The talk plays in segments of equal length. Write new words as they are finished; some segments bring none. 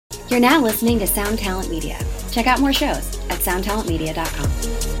You're now listening to Sound Talent Media. Check out more shows at soundtalentmedia.com.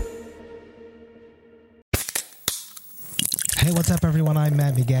 Hey, what's up, everyone? I'm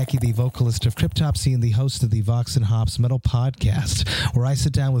Matt McGachy, the vocalist of Cryptopsy and the host of the Vox and Hops Metal Podcast, where I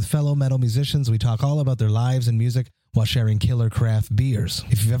sit down with fellow metal musicians. We talk all about their lives and music while sharing killer craft beers.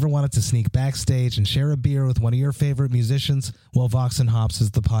 If you've ever wanted to sneak backstage and share a beer with one of your favorite musicians, well, Vox and Hops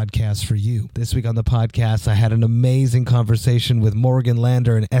is the podcast for you. This week on the podcast, I had an amazing conversation with Morgan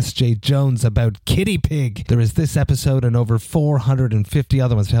Lander and S.J. Jones about Kitty Pig. There is this episode and over 450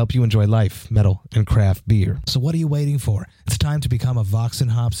 other ones to help you enjoy life, metal, and craft beer. So what are you waiting for? It's time to become a Vox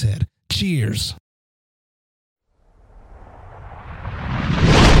and Hops head. Cheers!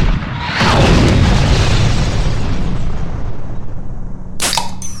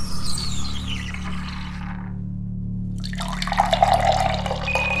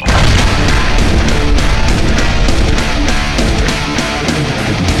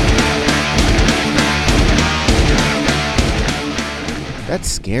 That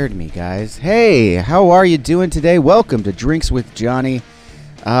scared me, guys. Hey, how are you doing today? Welcome to Drinks with Johnny.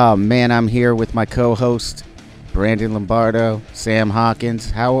 Oh, man, I'm here with my co-host, Brandon Lombardo, Sam Hawkins.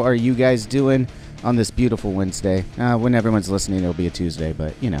 How are you guys doing on this beautiful Wednesday? When everyone's listening, it'll be a Tuesday,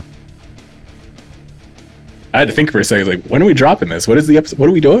 but, you know. I had to think for a second, like, when are we dropping this? What is the episode? What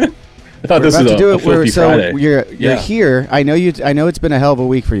are we doing? I thought this was a filthy Friday. You're here. I know it's been a hell of a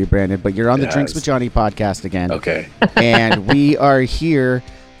week for you, Brandon, but you're on the Drinks with Johnny podcast again. Okay. And we are here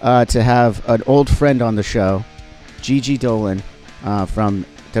to have an old friend on the show, Gigi Dolin, from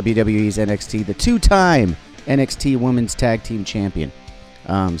WWE's NXT, the two-time NXT Women's Tag Team Champion.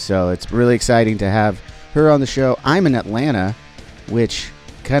 So it's really exciting to have her on the show. I'm in Atlanta, which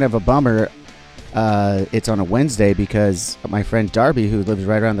kind of a bummer. It's on a Wednesday because my friend Darby, who lives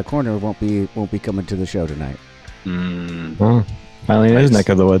right around the corner, won't be coming to the show tonight. Well, finally in his neck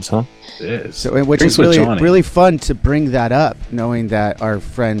of the woods, huh? It is. So, which is really fun to bring that up, knowing that our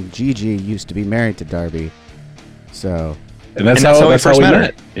friend Gigi used to be married to Darby. So, and that's how we first met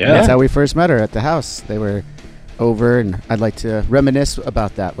her. Yeah, that's how we first met her at the house. They were over, and I'd like to reminisce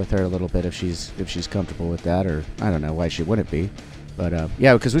about that with her a little bit if she's comfortable with that, or I don't know why she wouldn't be. But,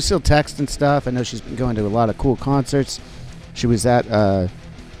 yeah, because we still text and stuff. I know she's been going to a lot of cool concerts. She was at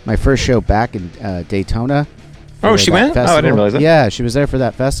my first show back in Daytona. Oh, she went? Festival. Oh, I didn't realize that. Yeah, she was there for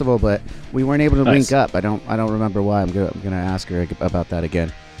that festival, but we weren't able to link up. I don't remember why. I'm gonna ask her about that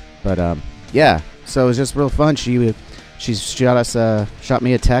again. But, yeah, so it was just real fun. She shot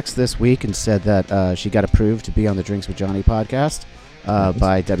me a text this week and said that she got approved to be on the Drinks with Johnny podcast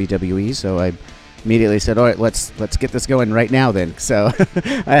by WWE. So I immediately said, all right, let's get this going right now then. So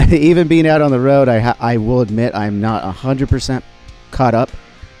even being out on the road, I will admit I'm not 100% caught up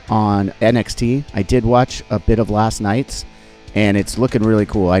on NXT. I did watch a bit of last night's, and it's looking really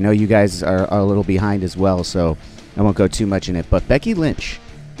cool. I know you guys are a little behind as well, so I won't go too much in it. But Becky Lynch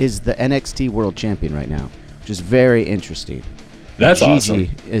is the NXT World Champion right now, which is very interesting. That's Gigi awesome.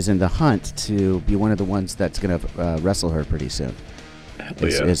 is in the hunt to be one of the ones that's going to wrestle her pretty soon.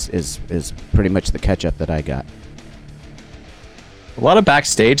 Is pretty much the catch-up that I got. A lot of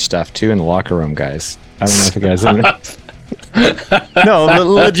backstage stuff, too, in the locker room, guys. I don't know if you guys... No,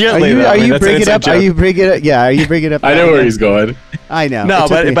 legitimately. Are you bringing it up? Yeah, are you bringing it up? I know where he's going. I know. No,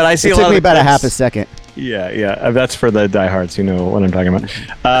 but I see a lot of... It took me about a half a second. Yeah. That's for the diehards who know what I'm talking about.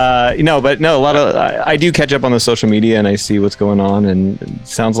 A lot of... I do catch up on the social media, and I see what's going on, and it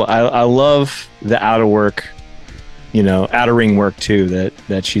sounds like... I love the out-of-work... outer ring work too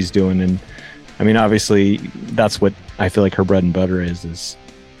that she's doing, and I mean obviously that's what I feel like her bread and butter is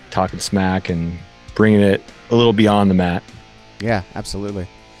talking smack and bringing it a little beyond the mat. Yeah, absolutely.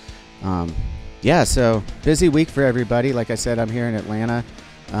 So busy week for everybody. Like I said, I'm here in Atlanta.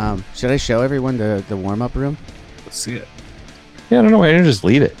 Should I show everyone the warm-up room? Let's see it. Yeah, I don't know why I didn't just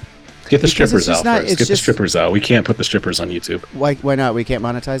leave it. Get the strippers out first. Get the strippers out. We can't put the strippers on YouTube. Why not? We can't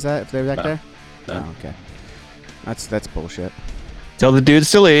monetize that if they're back there? No. Oh, okay. That's bullshit. Tell the dudes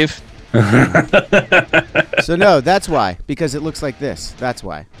to leave. So no, that's why. Because it looks like this. That's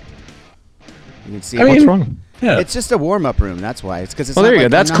why. You can see. What's wrong? Yeah. It's just a warm-up room. That's why. It's because it's. Oh, there you go.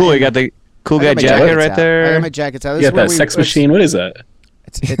 That's cool. You got the cool guy jacket right there. I got my jackets out. You got that sex machine. What is that?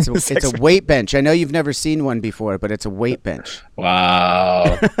 It's a weight bench. I know you've never seen one before, but it's a weight bench.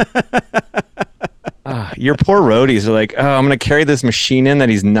 Wow. Your poor roadies are like, I'm going to carry this machine in that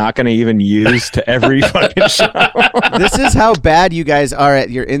he's not going to even use to every fucking show. This is how bad you guys are at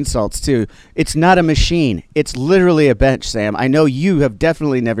your insults, too. It's not a machine. It's literally a bench, Sam. I know you have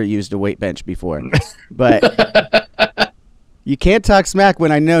definitely never used a weight bench before, but You can't talk smack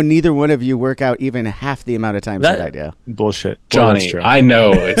when I know neither one of you work out even half the amount of times that I do. Bullshit. Johnny, I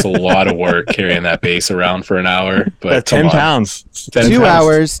know it's a lot of work carrying that bass around for an hour, but 10 pounds. 2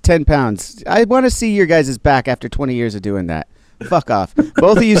 hours, 10 pounds. I want to see your guys' back after 20 years of doing that. Fuck off.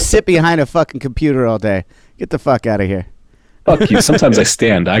 Both of you sit behind a fucking computer all day. Get the fuck out of here. Fuck you. Sometimes I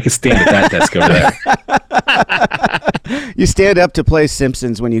stand. I can stand at that desk over there. You stand up to play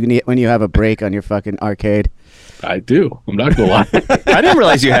Simpsons when you have a break on your fucking arcade. I do. I'm not gonna lie. I didn't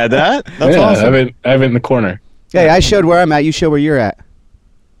realize you had that. That's awesome. I have it in the corner. Hey, I showed where I'm at. You show where you're at.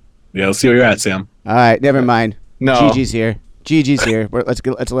 Yeah, let's see where you're at, Sam. All right, never mind. No, Gigi's here.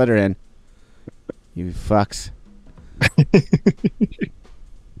 Let's let her in. You fucks.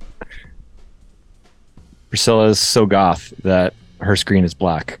 Priscilla is so goth that her screen is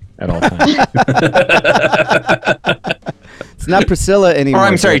black at all times. It's not Priscilla anymore. Or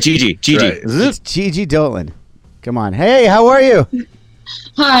I'm sorry, Gigi. Right. It's Gigi Dolin. Come on. Hey, how are you?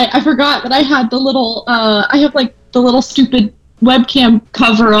 Hi, I forgot that I had the little, I have like the little stupid webcam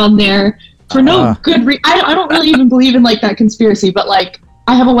cover on there for no good reason. I don't really even believe in like that conspiracy, but like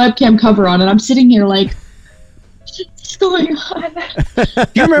I have a webcam cover on and I'm sitting here like, what's going on? Do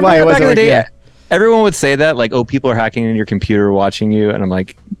you remember back in the day? Yeah. Everyone would say that, like, oh, people are hacking into your computer watching you. And I'm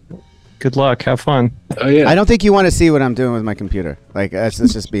like, good luck. Have fun. Oh, yeah. I don't think you want to see what I'm doing with my computer. Like, let's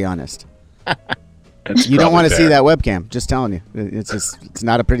just be honest. You don't want to see that webcam. Just telling you. It's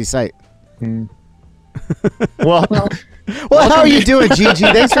not a pretty sight. Mm. Well, how are you doing, Gigi?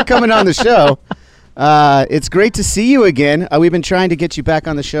 Thanks for coming on the show. It's great to see you again. We've been trying to get you back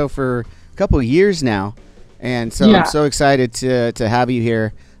on the show for a couple of years now. And so I'm so excited to have you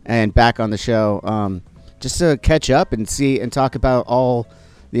here and back on the show, just to catch up and see and talk about all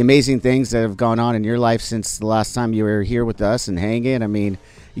the amazing things that have gone on in your life since the last time you were here with us and hanging. I mean,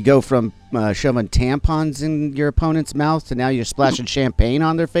 you go from shoving tampons in your opponent's mouth to now you're splashing champagne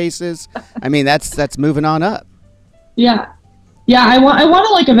on their faces. I mean, that's moving on up. Yeah. I want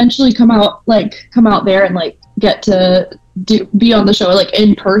to like eventually come out there and like get to be on the show like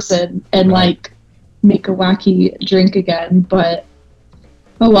in person and like make a wacky drink again, but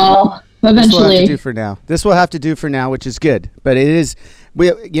oh well, eventually. This will have to do for now, which is good. But it is,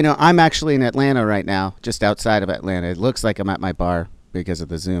 I'm actually in Atlanta right now, just outside of Atlanta. It looks like I'm at my bar because of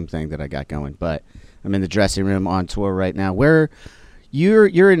the Zoom thing that I got going. But I'm in the dressing room on tour right now. Where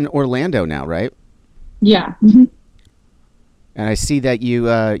you're in Orlando now, right? Yeah. Mm-hmm. And I see that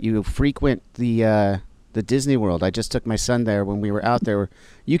you frequent the Disney World. I just took my son there when we were out there.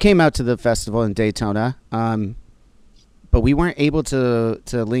 You came out to the festival in Daytona. But we weren't able to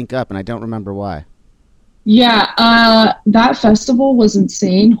link up, and I don't remember why. Yeah, that festival was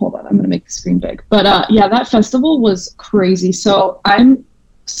insane. Hold on, I'm going to make the screen big. But that festival was crazy. So I'm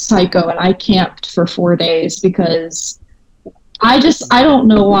psycho, and I camped for 4 days because I don't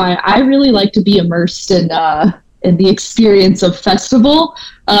know why. I really like to be immersed in the experience of festival.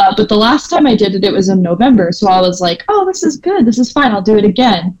 But the last time I did it, it was in November. So I was like, oh, this is good. This is fine. I'll do it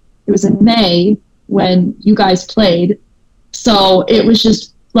again. It was in May when you guys played. So it was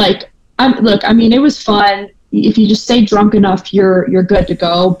just like, it was fun. If you just stay drunk enough, you're good to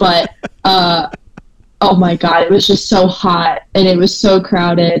go. But oh my God, it was just so hot and it was so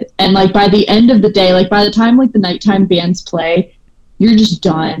crowded. And like by the end of the day, like by the time like the nighttime bands play, you're just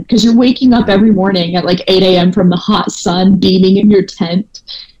done because you're waking up every morning at like 8 a.m. from the hot sun beaming in your tent.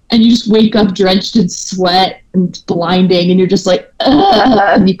 And you just wake up drenched in sweat and blinding, and you're just like,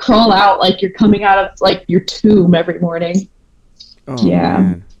 ugh, and you crawl out like you're coming out of like your tomb every morning. Oh, yeah,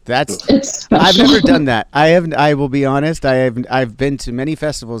 man. It's special. I've never done that. I will be honest. I've been to many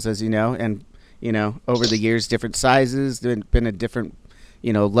festivals, as you know, and over the years, different sizes, been at different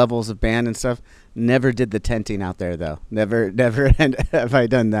levels of band and stuff. Never did the tenting out there though. Never have I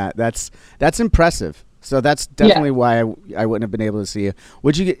done that. That's impressive. So that's definitely why I wouldn't have been able to see you.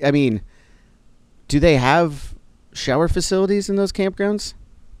 Do they have shower facilities in those campgrounds?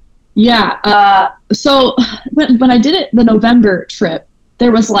 Yeah. So when I did it the November trip,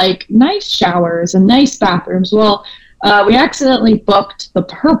 there was like nice showers and nice bathrooms. Well, we accidentally booked the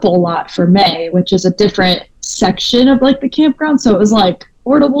purple lot for May, which is a different section of like the campground. So it was like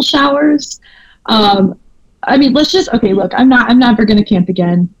portable showers. Look, I'm never going to camp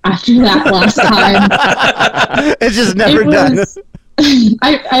again after that last time. It's just never done.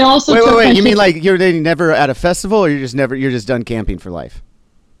 I also wait. You mean like you're never at a festival, or you're just done camping for life?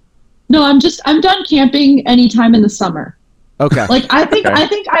 No, I'm done camping anytime in the summer. Okay. Like I think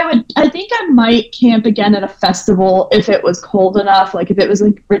I might camp again at a festival if it was cold enough, like if it was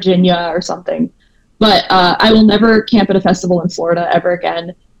like Virginia or something. But I will never camp at a festival in Florida ever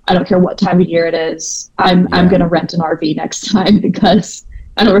again. I don't care what time of year it is. I'm going to rent an RV next time because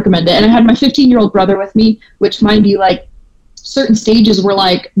I don't recommend it. And I had my 15-year-old brother with me, which, mind you, like, certain stages were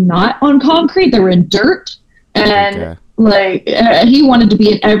like not on concrete, they were in dirt, and he wanted to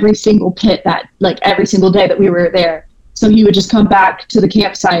be in every single pit that, like, every single day that we were there. So he would just come back to the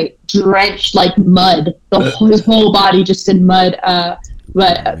campsite drenched like mud, his whole body just in mud.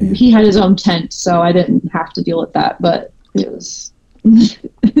 But he had his own tent, so I didn't have to deal with that. But it was.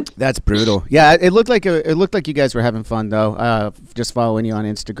 That's brutal. Yeah, it looked like you guys were having fun though. Just following you on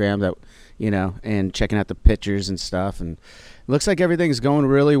Instagram, that and checking out the pictures and stuff, and it looks like everything's going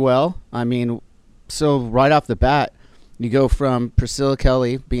really well. I mean, so right off the bat, you go from Priscilla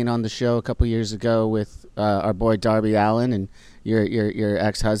Kelly being on the show a couple years ago with our boy Darby Allin and your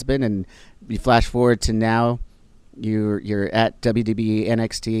ex-husband, and you flash forward to now, you're at WWE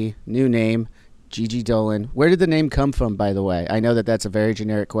NXT, new name, Gigi Dolin. Where did the name come from, by the way? I know that's a very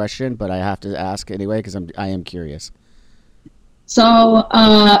generic question, but I have to ask anyway because I am curious. So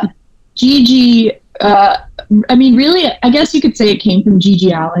Gigi, I mean, really, I guess you could say it came from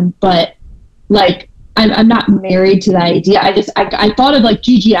Gigi Allen, but like I'm not married to the idea. I thought of like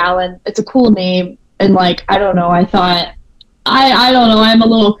Gigi Allen. It's a cool name, and like I don't know. I thought I don't know. I'm a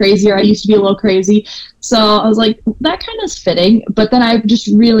little crazy, or I used to be a little crazy. So I was like, that kind of is fitting. But then I just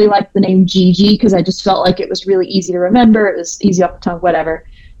really liked the name Gigi because I just felt like it was really easy to remember. It was easy off the tongue, whatever.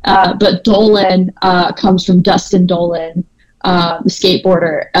 But Dolin comes from Dustin Dolin, the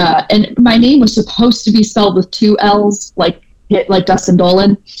skateboarder. And my name was supposed to be spelled with 2 L's, like Dustin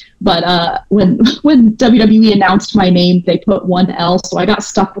Dolin. But when WWE announced my name, they put 1 L. So I got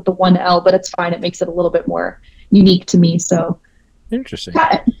stuck with the 1 L, but it's fine. It makes it a little bit more unique to me. So interesting.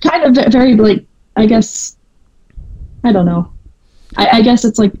 Kind of very, like, I guess, I don't know. I guess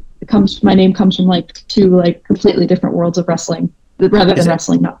it's like my name comes from like 2 like completely different worlds of wrestling rather than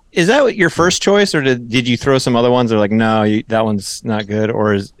wrestling. No. Is that your first choice, or did you throw some other ones that are like, no, that one's not good,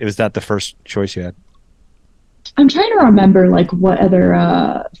 or was that the first choice you had? I'm trying to remember like what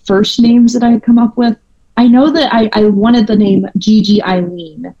other first names that I had come up with. I know that I wanted the name Gigi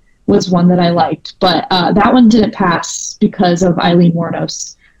Eileen was one that I liked, but that one didn't pass because of Eileen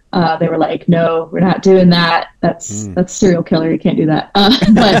Warnos. They were like, no, we're not doing that. That's serial killer. You can't do that.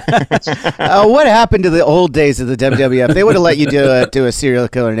 But what happened to the old days of the WWF? They would have let you do a serial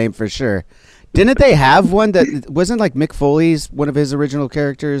killer name for sure. Didn't they have one that wasn't like Mick Foley's, one of his original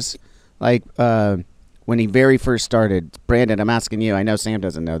characters, like when he very first started? Brandon, I'm asking you. I know Sam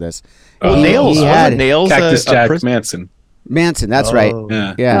doesn't know this. Nails. Wasn't Nails Cactus Jack Manson. Manson, that's right.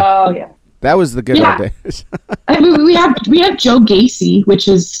 Yeah. Oh yeah. That was the good old days. I mean, we have Joe Gacy, which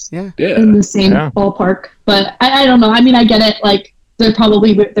is in the same ballpark. But I don't know. I mean, I get it. Like they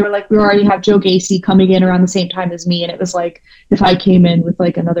were like, we already have Joe Gacy coming in around the same time as me, and it was like if I came in with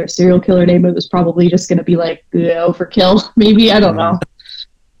like another serial killer name, it was probably just going to be like overkill. Maybe, I don't know.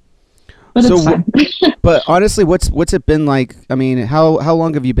 But it's fine. But honestly, what's it been like? I mean, how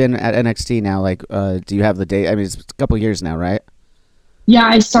long have you been at NXT now? Like, do you have the date? I mean, it's a couple years now, right? Yeah,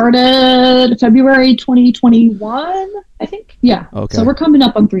 I started February 2021, I think. Yeah. Okay. So we're coming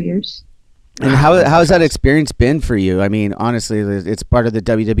up on 3 years. And how's that experience been for you? I mean, honestly, it's part of the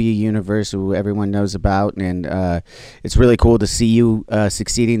WWE universe who everyone knows about, and it's really cool to see you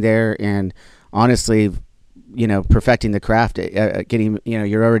succeeding there. And honestly, perfecting the craft, getting,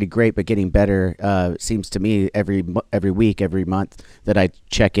 you're already great, but getting better seems to me every week, every month that I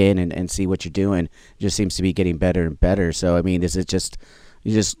check in and see what you're doing, just seems to be getting better and better. So, I mean, is it just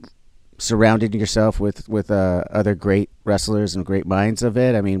you just surrounded yourself with other great wrestlers and great minds of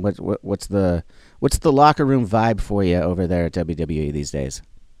it? I mean, what's the locker room vibe for you over there at WWE these days?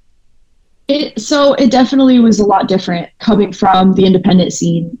 So it definitely was a lot different coming from the independent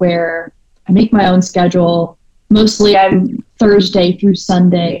scene where I make my own schedule. Mostly I'm Thursday through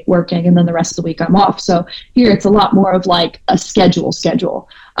Sunday working, and then the rest of the week I'm off. So here it's a lot more of like a schedule.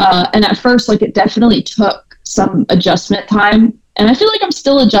 And at first, like, it definitely took some adjustment time. And I feel like I'm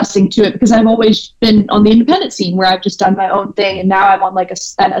still adjusting to it because I've always been on the independent scene where I've just done my own thing. And now I'm on like a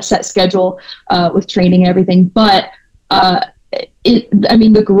set schedule with training and everything. But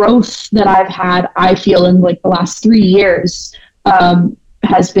the growth that I've had, I feel in like the last 3 years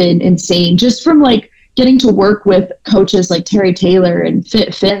has been insane. Just from like getting to work with coaches like Terry Taylor and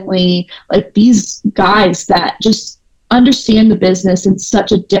Fit Finley, like these guys that just understand the business in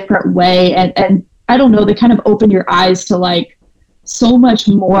such a different way. And I don't know, they kind of open your eyes to like so much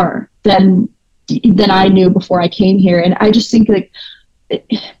more than I knew before I came here. And I just think like,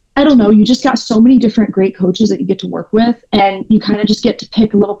 I don't know, you just got so many different great coaches that you get to work with, and you kind of just get to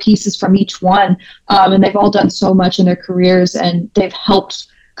pick little pieces from each one. And they've all done so much in their careers, and they've helped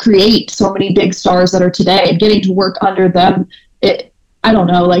create so many big stars that are today, and getting to work under them. I don't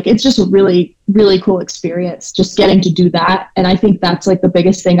know, like it's just a really, really cool experience just getting to do that. And I think that's like the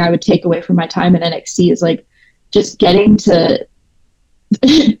biggest thing I would take away from my time in NXT is like just getting to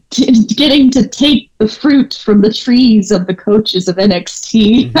take the fruit from the trees of the coaches of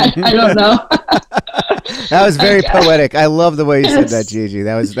NXT. I don't know. That was very poetic. I love the way you said that, Gigi.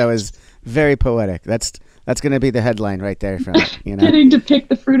 That was very poetic. That's going to be the headline right there from it, you know. Getting to pick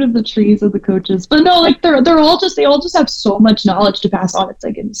the fruit of the trees of the coaches. But no, like they all just have so much knowledge to pass on. It's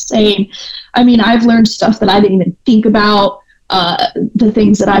like insane. I mean, I've learned stuff that I didn't even think about. The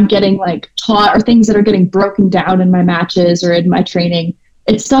things that I'm getting like taught, or things that are getting broken down in my matches or in my training.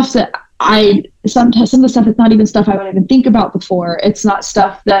 It's stuff that some of the stuff, it's not even stuff I wouldn't even think about before. It's not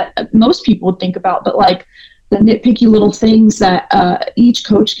stuff that most people would think about, but like the nitpicky little things that each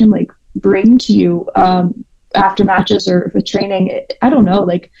coach can like bring to you after matches or with training. I don't know,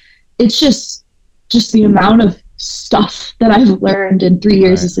 like it's just the amount of stuff that I've learned in 3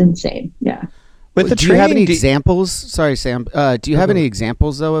 years is insane. Yeah. But do you have any examples? Sorry, Sam. Do you have any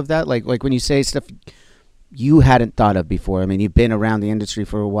examples though of that? Like when you say stuff you hadn't thought of before. I mean, you've been around the industry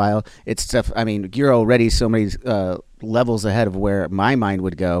for a while. It's stuff. I mean, you're already so many levels ahead of where my mind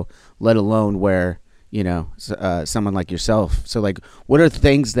would go, let alone where, you know, someone like yourself. So like, what are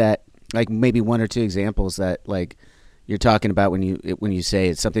things that, like maybe one or two examples that like you're talking about when you say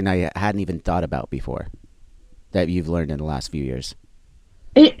it's something I hadn't even thought about before that you've learned in the last few years?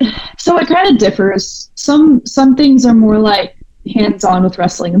 So it kind of differs. Some things are more like hands-on with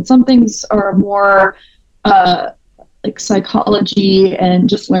wrestling, and some things are more like psychology and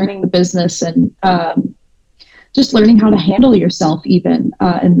just learning the business and just learning how to handle yourself even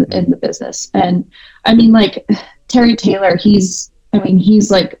in the business. And I mean, like Terry Taylor, he's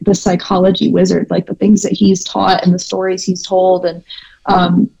like the psychology wizard, like the things that he's taught and the stories he's told. And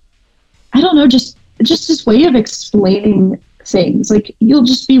I don't know, just his way of explaining things. Like you'll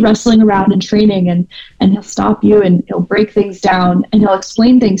just be wrestling around and training and he'll stop you and he'll break things down and he'll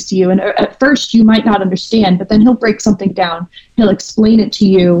explain things to you. And at first you might not understand, but then he'll break something down. He'll explain it to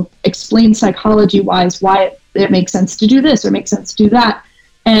you, explain psychology wise why it makes sense to do this or makes sense to do that.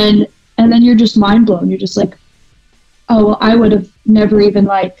 And then you're just mind blown. You're just like, oh, well, I would have never even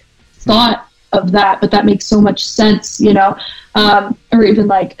like thought of that, but that makes so much sense, you know? Or even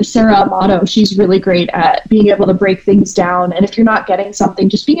like Sarah Amato, she's really great at being able to break things down. And if you're not getting something,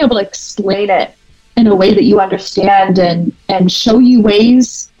 just being able to explain it in a way that you understand and show you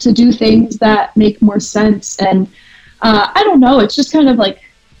ways to do things that make more sense. And I don't know, it's just kind of like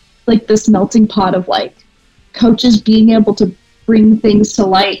this melting pot of like coaches being able to bring things to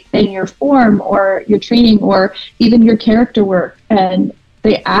light in your form or your training or even your character work. And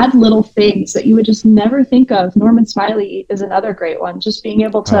they add little things that you would just never think of. Norman Smiley is another great one. Just being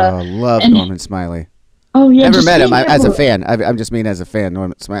able to love Norman Smiley. Oh yeah, never met him as a fan. I'm just mean as a fan.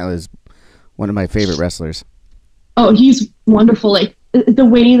 Norman Smiley is one of my favorite wrestlers. Oh, he's wonderful. Like the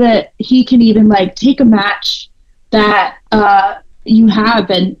way that he can even like take a match that you have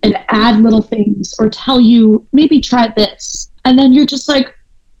and add little things or tell you maybe try this, and then you're just like,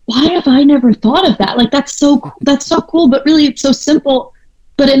 why have I never thought of that? Like that's so cool, but really it's so simple.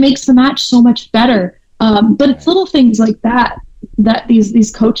 But it makes the match so much better. But it's little things like that these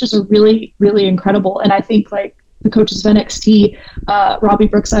coaches are really, really incredible. And I think like the coaches of NXT, Robbie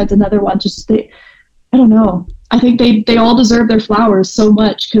Brookside's another one. I don't know. I think they all deserve their flowers so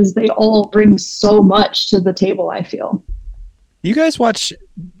much because they all bring so much to the table, I feel. You guys watch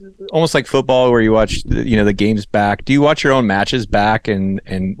almost like football where you watch the games back. Do you watch your own matches back and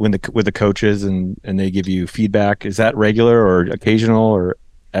with the coaches and they give you feedback? Is that regular or occasional or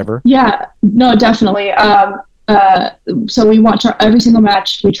ever? Yeah, no, definitely. So we watch every single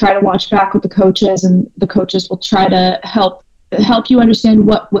match. We try to watch back with the coaches, and the coaches will try to help you understand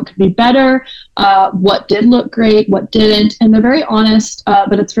what could be better, what did look great, what didn't, and they're very honest,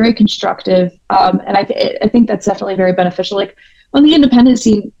 but it's very constructive. And I think that's definitely very beneficial. Like on the independent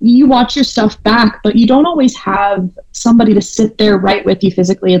scene, you watch your stuff back, but you don't always have somebody to sit there right with you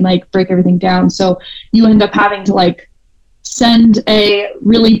physically and like break everything down. So you end up having to like send a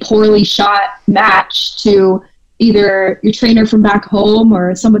really poorly shot match to either your trainer from back home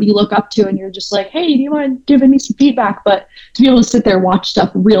or somebody you look up to, and you're just like, hey, do you mind giving me some feedback? But to be able to sit there, watch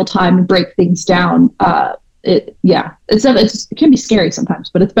stuff real time and break things down, it can be scary sometimes,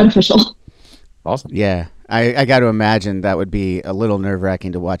 but it's beneficial. Awesome. Yeah, I got to imagine that would be a little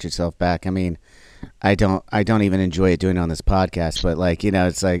nerve-wracking to watch yourself back. I mean, I don't even enjoy it doing it on this podcast, but like,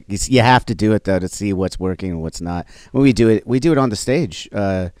 it's like you have to do it though to see what's working and what's not. When we do it on the stage.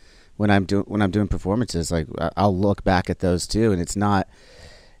 When I'm doing performances, like I'll look back at those too, and it's not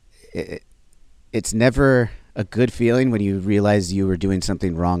it's never a good feeling when you realize you were doing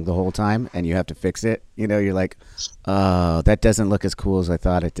something wrong the whole time and you have to fix it. You know, you're like, oh, that doesn't look as cool as I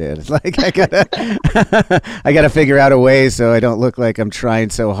thought it did. Like I gotta figure out a way so I don't look like I'm trying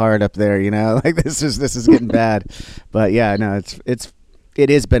so hard up there. You know, like this is getting bad. But yeah, no, it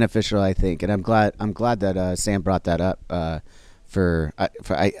is beneficial, I think, and I'm glad that Sam brought that up.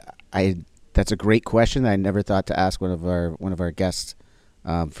 That's a great question that I never thought to ask one of our guests.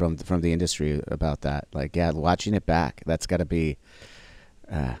 From the industry about that. Like, yeah, watching it back, that's got to be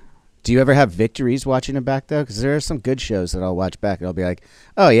do you ever have victories watching it back though? Because there are some good shows that I'll watch back and I'll be like,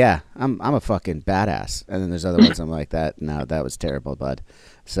 oh yeah, I'm a fucking badass, and then there's other ones I'm like, that was terrible, bud.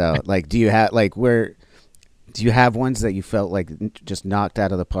 So like, do you have ones that you felt like just knocked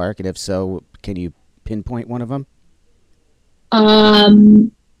out of the park, and if so, can you pinpoint one of them?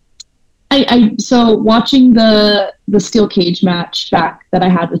 So watching the steel cage match back that I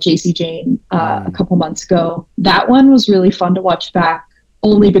had with JC Jane a couple months ago, that one was really fun to watch back,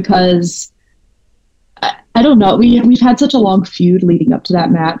 only because I don't know, we've had such a long feud leading up to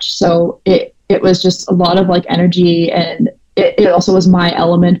that match, so it was just a lot of like energy, and it also was my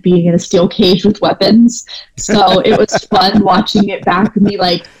element being in a steel cage with weapons, so it was fun watching it back with me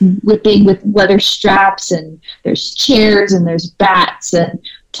like whipping with leather straps, and there's chairs and there's bats and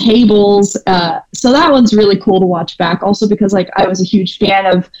tables, so that one's really cool to watch back, also because like I was a huge fan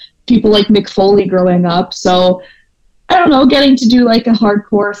of people like Mick Foley growing up, so I don't know, getting to do like a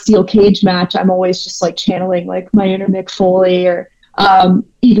hardcore steel cage match, I'm always just like channeling like my inner Mick Foley, or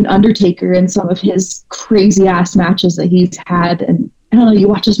even Undertaker and some of his crazy ass matches that he's had. And I don't know, you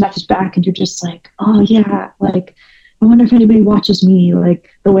watch those matches back and you're just like, oh yeah, like I wonder if anybody watches me like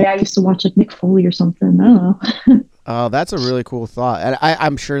the way I used to watch like Mick Foley or something. I don't know. Oh, that's a really cool thought, and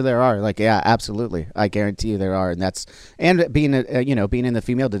I'm sure there are. Like, yeah, absolutely, I guarantee you there are, and being being in the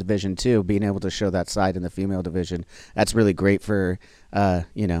female division too, being able to show that side in the female division, that's really great for girl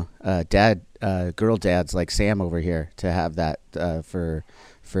dads like Sam over here to have that for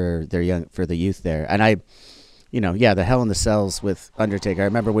the youth there, and the Hell in the Cells with Undertaker. I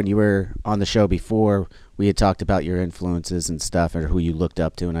remember when you were on the show before, we had talked about your influences and stuff, or who you looked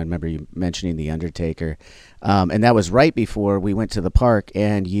up to, and I remember you mentioning the Undertaker. And that was right before we went to the park,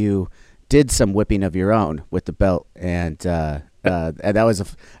 and you did some whipping of your own with the belt, and that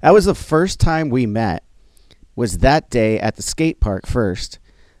was the first time we met. Was that day at the skate park first?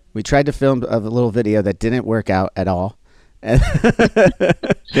 We tried to film a little video that didn't work out at all.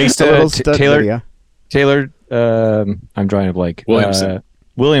 Thanks to Taylor. I'm drawing a blank.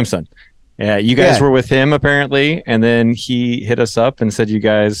 Williamson. Yeah, you guys were with him apparently, and then he hit us up and said, you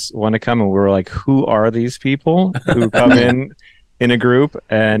guys want to come? And we were like, who are these people who come in a group?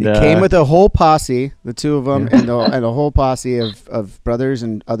 And he came with a whole posse, the two of them, and a whole posse of brothers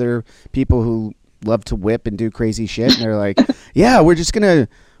and other people who love to whip and do crazy shit. And they're like, yeah, we're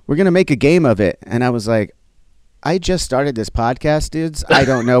gonna make a game of it. And I was like, I just started this podcast, dudes. I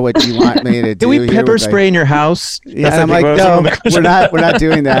don't know what you want me to do. Can we pepper spray in your house? Yeah, and I'm like, no, we're not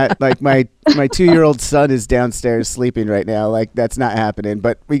doing that. Like my 2-year-old son is downstairs sleeping right now. Like that's not happening.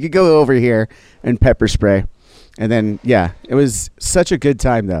 But we could go over here and pepper spray. And then it was such a good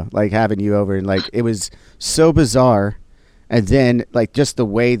time though. Like having you over, and like it was so bizarre. And then like just the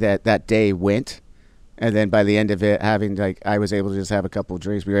way that day went. And then by the end of it, I was able to just have a couple of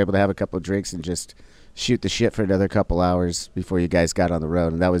drinks. We were able to have a couple of drinks and just shoot the shit for another couple hours before you guys got on the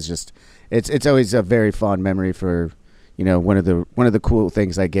road, and that was just it's always a very fond memory for one of the cool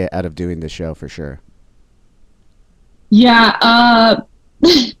things I get out of doing this show for sure. Yeah,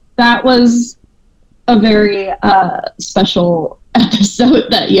 that was a very special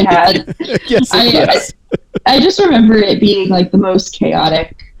episode that you had. Yes, I just remember it being like the most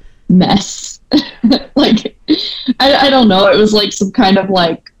chaotic mess. Like I don't know, it was like some kind of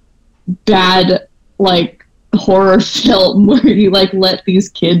like bad like horror film where you like let these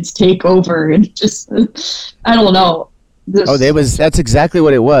kids take over, and just I don't know. That's exactly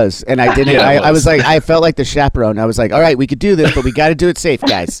what it was. And I didn't I was like, I felt like the chaperone. I was like, all right, we could do this, but we got to do it safe,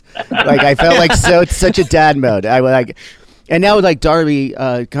 guys. Like I felt like it's such a dad mode. I was like, and now like Darby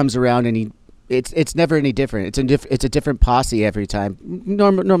comes around, and it's never any different. It's a different posse every time.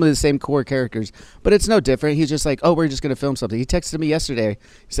 Normally the same core characters, but it's no different. He's just like, oh, we're just going to film something. He texted me yesterday.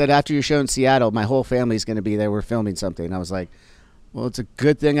 He said, after your show in Seattle, my whole family's going to be there. We're filming something. And I was like, well, it's a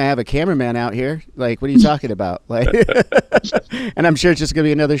good thing I have a cameraman out here. Like, what are you talking about? Like, and I'm sure it's just going to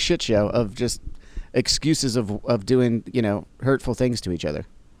be another shit show of just excuses of doing, hurtful things to each other.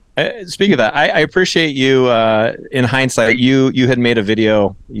 Speaking of that, I appreciate you. In hindsight, you had made a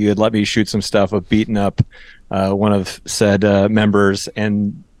video. You had let me shoot some stuff of beating up one of said members,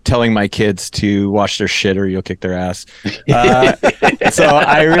 and telling my kids to wash their shit or you'll kick their ass. So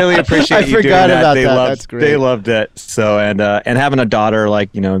I really appreciate you doing that. They loved it. So and having a daughter, like,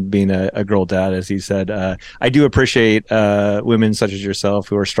 you know, being a girl dad, as he said, I do appreciate women such as yourself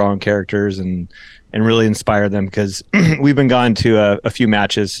who are strong characters and really inspire them, because we've been gone to a few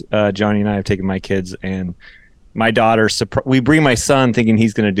matches. Johnny and I have taken my kids, and my daughter, we bring my son thinking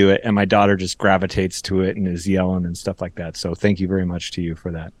he's going to do it, and my daughter just gravitates to it and is yelling and stuff like that. So thank you very much to you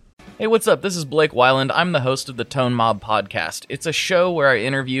for that. Hey, what's up? This is Blake Weiland. I'm the host of the Tone Mob podcast. It's a show where I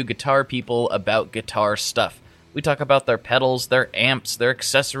interview guitar people about guitar stuff. We talk about their pedals, their amps, their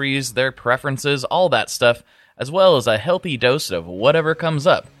accessories, their preferences, all that stuff, as well as a healthy dose of whatever comes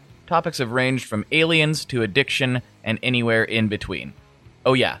up. Topics have ranged from aliens to addiction and anywhere in between.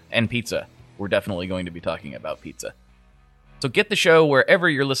 Oh yeah, and pizza. We're definitely going to be talking about pizza. So get the show wherever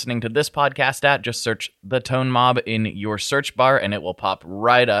you're listening to this podcast at. Just search The Tone Mob in your search bar and it will pop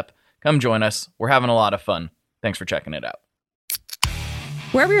right up. Come join us. We're having a lot of fun. Thanks for checking it out.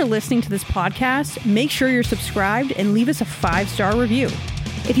 Wherever you're listening to this podcast, make sure you're subscribed and leave us a 5-star review.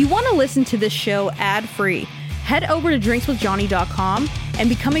 If you want to listen to this show ad-free, head over to drinkswithjohnny.com and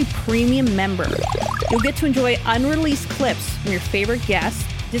become a premium member. You'll get to enjoy unreleased clips from your favorite guests,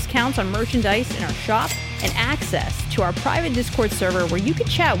 discounts on merchandise in our shop, and access to our private Discord server where you can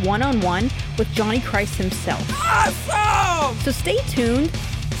chat one-on-one with Johnny Christ himself. Awesome! So stay tuned,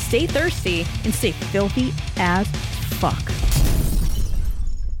 stay thirsty, and stay filthy as fuck.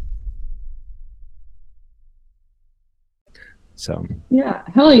 So yeah,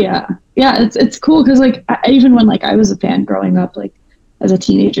 hell yeah. Yeah, it's cool because, like, even when, like, I was a fan growing up, like, as a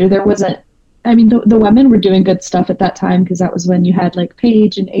teenager, there wasn't, I mean, the women were doing good stuff at that time because that was when you had, like,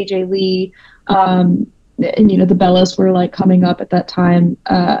 Paige and AJ Lee, and, you know, the Bellas were, like, coming up at that time.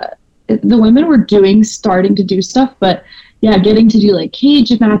 The women were starting to do stuff, but yeah, getting to do, like,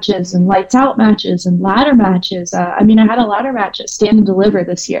 cage matches and lights out matches and ladder matches. I mean, I had a ladder match at Stand and Deliver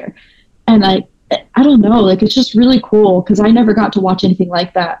this year, and I don't know, like, it's just really cool because I never got to watch anything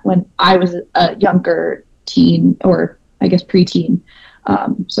like that when I was a younger teen, or I guess preteen.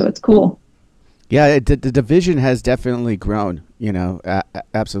 So it's cool. Yeah, the division has definitely grown, you know,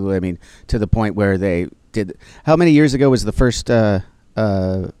 absolutely. I mean, to the point where they did, how many years ago was the first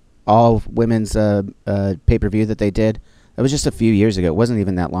all women's pay-per-view that they did? It was just a few years ago. It wasn't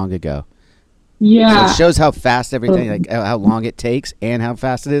even that long ago. Yeah. So it shows how fast everything, like how long it takes and how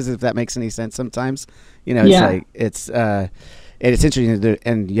fast it is, if that makes any sense sometimes. You know, it's like, it's interesting,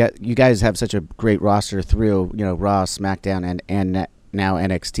 and yet you guys have such a great roster through, you know, Raw, SmackDown, and now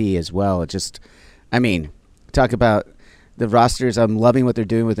NXT as well. It just, I mean, talk about the rosters. I'm loving what they're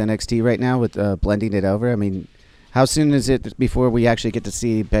doing with NXT right now with blending it over. I mean, how soon is it before we actually get to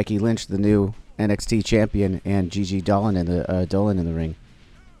see Becky Lynch, the new NXT champion, and Gigi Dolin in the ring?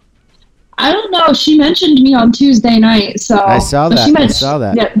 I don't know. She mentioned me on Tuesday night, so I saw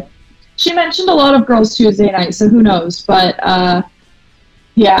that. Yeah, she mentioned a lot of girls Tuesday night, so who knows? But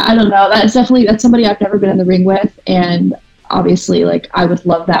yeah, I don't know. That's somebody I've never been in the ring with, and obviously, like, I would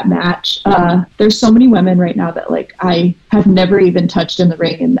love that match. There's so many women right now that, like, I have never even touched in the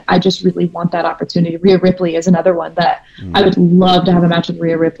ring, and I just really want that opportunity. Rhea Ripley is another one that I would love to have a match with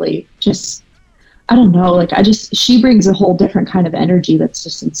Rhea Ripley. Just, I don't know, like, she brings a whole different kind of energy that's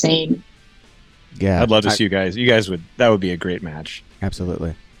just insane. Yeah, I'd love to see you guys. That would be a great match.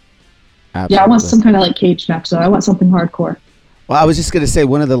 Absolutely. Yeah, I want some kind of, like, cage match, though. I want something hardcore. Well, I was just going to say,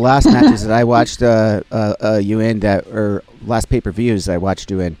 one of the last matches that I watched you in, or last pay-per-views I watched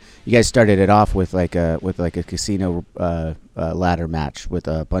you in, you guys started it off with like a casino ladder match with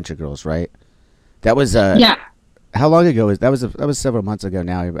a bunch of girls, right? That was yeah. How long ago was that? Was several months ago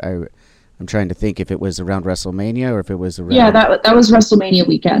now. I'm trying to think if it was around WrestleMania or if it was around... Yeah, that was WrestleMania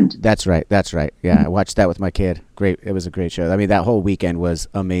weekend. That's right. Yeah, I watched that with my kid. Great. It was a great show. I mean, that whole weekend was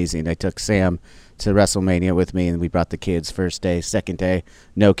amazing. I took Sam to WrestleMania with me, and we brought the kids first day. Second day,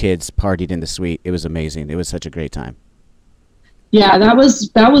 no kids, partied in the suite. It was amazing. It was such a great time. Yeah, that was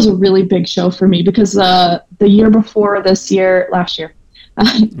a really big show for me because the year before last year,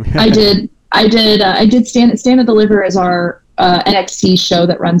 I did Stand and Deliver as our NXT show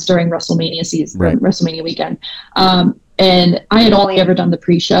that runs during WrestleMania season, right. WrestleMania weekend. And I had only ever done the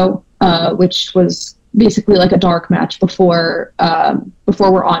pre-show, which was basically like a dark match before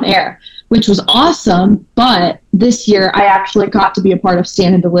we're on air, which was awesome. But this year I actually got to be a part of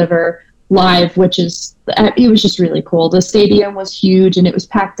Stand and Deliver live, it was just really cool. The stadium was huge and it was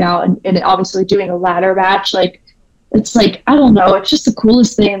packed out, and obviously doing a ladder match, like, it's like, I don't know, it's just the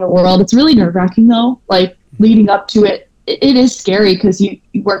coolest thing in the world. It's really nerve-wracking though, like, leading up to it. It is scary because you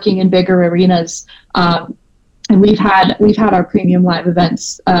working in bigger arenas, and And we've had our premium live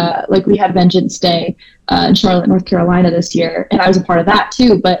events. Like we had Vengeance Day in Charlotte, North Carolina this year, and I was a part of that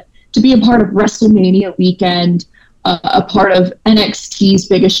too. But to be a part of WrestleMania weekend, a part of NXT's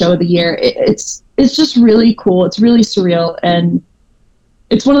biggest show of the year, it's just really cool. It's really surreal, and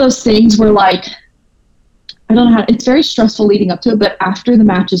it's one of those things where, like, I don't know how, it's very stressful leading up to it, but after the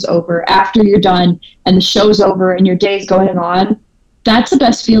match is over, after you're done and the show's over and your day's going on, that's the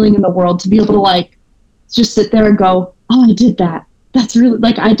best feeling in the world, to be able to, like, just sit there and go, oh, I did that. That's really,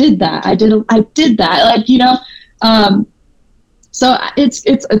 like, I did that. I did that. Like, you know, so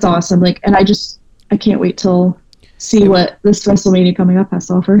it's awesome. Like, and I can't wait till see what this WrestleMania coming up has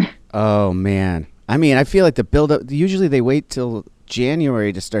to offer. Oh man. I mean, I feel like the build up, usually they wait till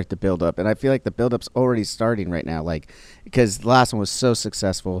January to start the build up, and I feel like the build up's already starting right now, like, because the last one was so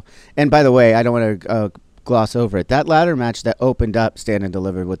successful. And by the way, I don't want to gloss over it. That ladder match that opened up Stand and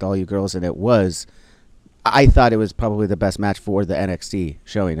Deliver with all you girls in it I thought it was probably the best match for the NXT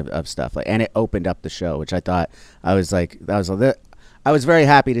showing of stuff, like, and it opened up the show, which I was very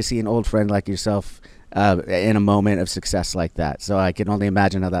happy to see an old friend like yourself in a moment of success like that. So I can only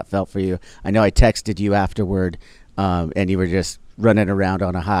imagine how that felt for you. I know I texted you afterward, and you were just running around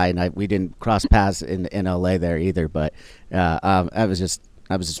on a high, and we didn't cross paths in LA there either. But I was just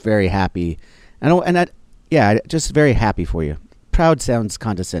very happy, just very happy for you. Proud sounds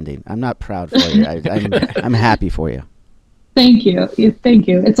condescending. I'm not proud for you. I'm happy for you. Thank you. Thank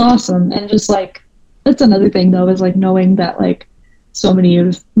you. It's awesome. And just, like, that's another thing though, is like knowing that, like, so many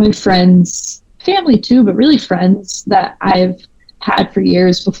of my friends, family too, but really friends that I've had for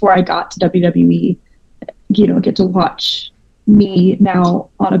years before I got to WWE, you know, get to watch me now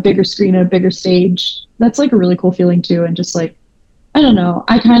on a bigger screen and a bigger stage. That's, like, a really cool feeling too. And just, like, I don't know,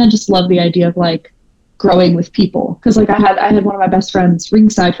 I kind of just love the idea of, like, growing with people, because, like, I had one of my best friends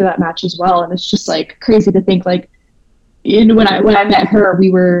ringside for that match as well, and it's just, like, crazy to think, like, when I met her,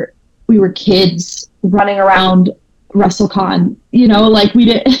 we were kids running around WrestleCon, you know, like, we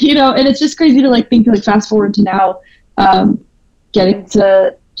did, you know, and it's just crazy to, like, think, like, fast forward to now, getting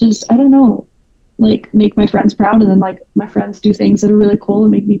to just, I don't know, like, make my friends proud, and then, like, my friends do things that are really cool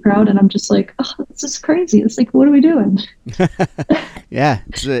and make me proud, and I'm just like, oh, this is crazy. It's like, what are we doing? Yeah,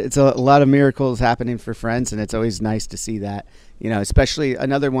 it's a lot of miracles happening for friends, and it's always nice to see that, you know. Especially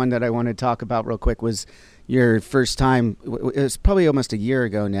another one that I want to talk about real quick was your first time. It was probably almost a year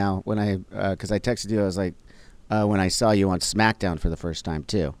ago now when because I texted you. I was like, when I saw you on SmackDown for the first time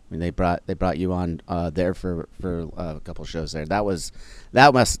too. I mean, they brought you on there for a couple shows there. That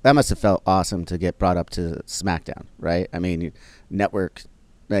must have felt awesome to get brought up to SmackDown, right? I mean, network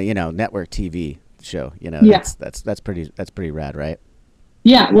TV show. You know, yeah. That's pretty rad, right?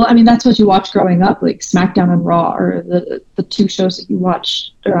 Yeah, well, I mean, that's what you watch growing up, like SmackDown and Raw, or the two shows that you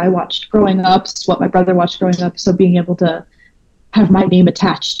watched, or I watched growing up. It's what my brother watched growing up. So being able to have my name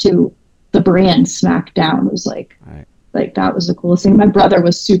attached to the brand SmackDown was like, right. Like, that was the coolest thing. My brother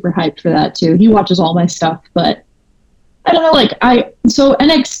was super hyped for that too. He watches all my stuff, but I don't know, so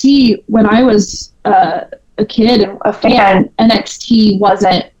NXT, when I was a kid and a fan, NXT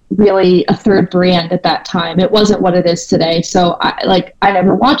wasn't really a third brand at that time. It wasn't what it is today. So I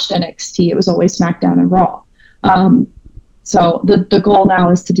never watched NXT. It was always SmackDown and Raw. So the goal now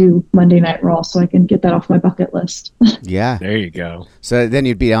is to do Monday Night Raw, so I can get that off my bucket list. Yeah. There you go. So then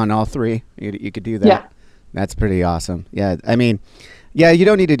you'd be on all three. You could do that. Yeah. That's pretty awesome. Yeah. I mean, yeah, you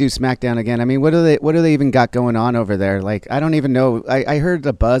don't need to do SmackDown again. I mean, what do they even got going on over there? Like, I don't even know. I heard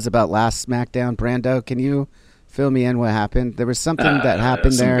the buzz about last SmackDown. Brando, can you fill me in what happened? There was something that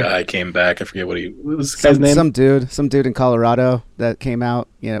happened there. Some guy came back. I forget what was his name. Some dude in Colorado that came out.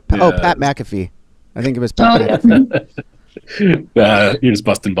 You know, yeah. Oh, Pat McAfee. I think it was Pat McAfee. You're just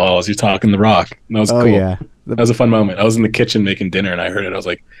busting balls. You're talking The Rock. That was cool. Yeah. That was a fun moment. I was in the kitchen making dinner and I heard it. I was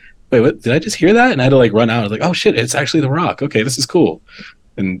like, wait, what? Did I just hear that? And I had to, like, run out. I was like, oh shit, it's actually The Rock. Okay, this is cool.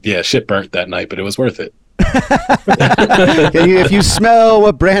 And yeah, shit burnt that night, but it was worth it. If you smell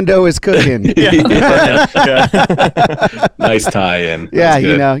what Brando is cooking. Yeah. Nice tie-in. Yeah,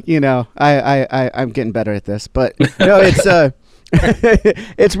 you know, I'm getting better at this, but no, it's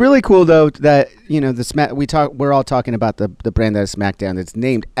it's really cool though that, you know, we're all talking about the brand that is SmackDown. It's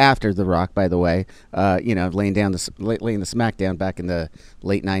named after The Rock, by the way. You know, laying the SmackDown back in the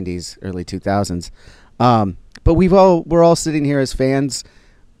late '90s, early 2000s. But we're all sitting here as fans,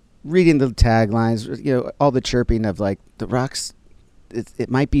 reading the taglines, you know, all the chirping of, like, The Rock's. It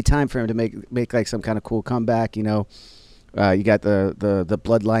might be time for him to make like some kind of cool comeback. You know, you got the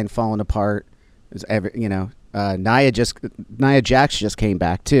bloodline falling apart. You know, Nia Jax just came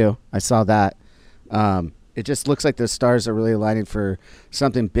back too. I saw that. It just looks like the stars are really aligning for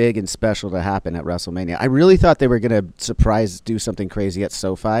something big and special to happen at WrestleMania. I really thought they were going to do something crazy at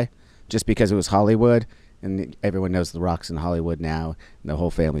SoFi, just because it was Hollywood, and everyone knows The Rock's in Hollywood now, and the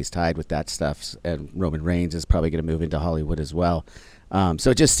whole family's tied with that stuff, and Roman Reigns is probably going to move into Hollywood as well.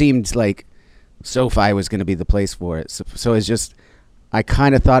 So it just seemed like SoFi was going to be the place for it. So it's just, I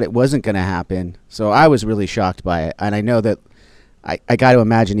kind of thought it wasn't going to happen, so I was really shocked by it. And I know that I got to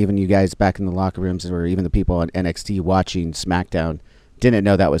imagine even you guys back in the locker rooms, or even the people on NXT watching SmackDown, didn't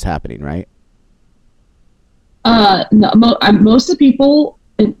know that was happening, right? No, most of the people,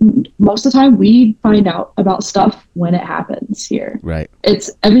 most of the time, we find out about stuff when it happens here. Right.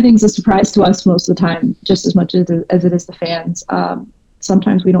 Everything's a surprise to us most of the time, just as much as it is the fans.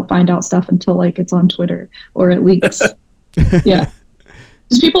 Sometimes we don't find out stuff until like it's on Twitter or it leaks. Yeah.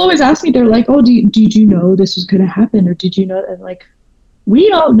 Because people always ask me, they're like, "Oh, did you know this was going to happen, or did you know?" And like, we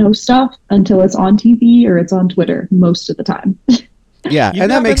don't know stuff until it's on TV or it's on Twitter most of the time. Yeah,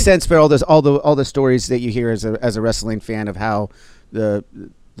 and that makes sense for all the stories that you hear as a wrestling fan of how the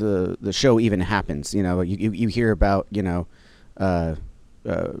show even happens. You know, you hear about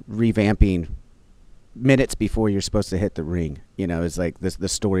revamping minutes before you're supposed to hit the ring. You know, it's like the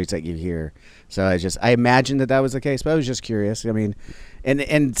stories that you hear. So I imagined that was the case, but I was just curious. I mean,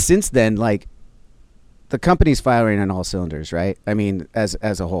 and since then, like, the company's firing on all cylinders, right? I mean, as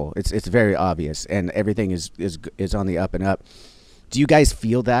a whole, it's very obvious, and everything is on the up and up. Do you guys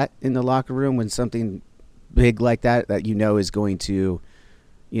feel that in the locker room when something big like that is going to,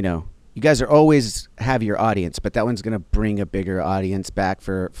 you guys are always have your audience, but that one's going to bring a bigger audience back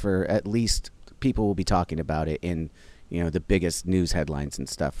for at least people will be talking about it in, the biggest news headlines and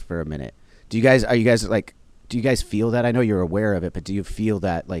stuff for a minute. Do you guys feel that? I know you're aware of it, but do you feel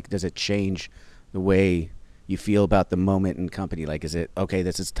that, like, does it change the way you feel about the moment in company? Like, is it, okay,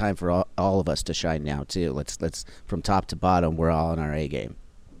 this is time for all of us to shine now too. Let's from top to bottom, we're all in our A game.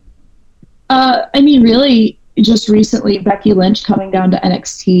 I mean, really, just recently, Becky Lynch coming down to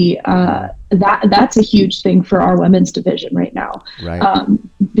NXT, that's a huge thing for our women's division right now. Right.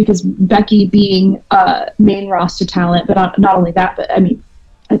 Because Becky being main roster talent, but not only that, but I mean,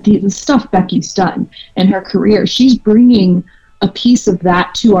 the stuff Becky's done in her career, she's bringing a piece of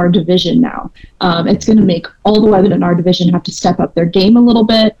that to our division now. It's going to make all the women in our division have to step up their game a little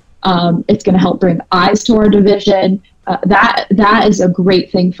bit. It's going to help bring eyes to our division. That is a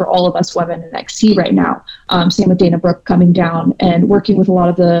great thing for all of us women in NXT right now. Same with Dana Brooke coming down and working with a lot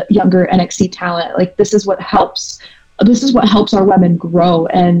of the younger NXT talent. Like, this is what helps our women grow,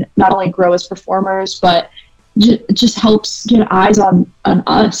 and not only grow as performers, but just helps get eyes on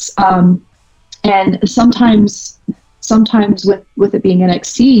us. And sometimes with it being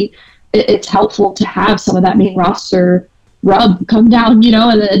NXT, it's helpful to have some of that main roster rub come down,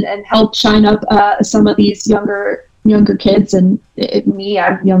 and help shine up some of these younger kids. And I'm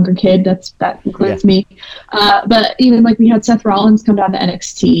a younger kid, that includes me. But even like we had Seth Rollins come down to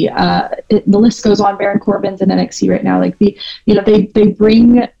NXT. The list goes on. Baron Corbin's in NXT right now. Like, they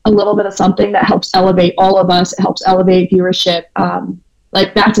bring a little bit of something that helps elevate all of us. It helps elevate viewership.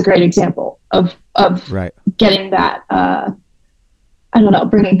 Like, that's a great example of right. Getting that,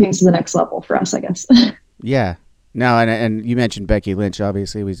 bringing things to the next level for us, I guess. Yeah. No, and you mentioned Becky Lynch,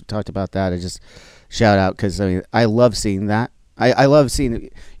 obviously. We talked about that. I just shout out because, I mean, I love seeing that. I love seeing,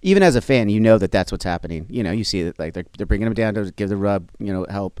 even as a fan, that's what's happening. You see that, like, they're bringing them down to give the rub,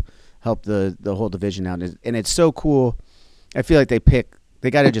 help the whole division out. And it's so cool. I feel like they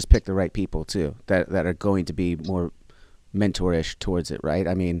got to just pick the right people, too, that are going to be more mentorish towards it, right?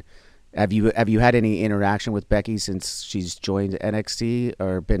 I mean, have you had any interaction with Becky since she's joined NXT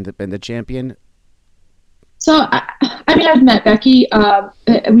or been the champion? So, I mean, I've met Becky.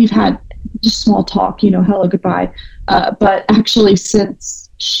 We've had just small talk, hello, goodbye. But actually,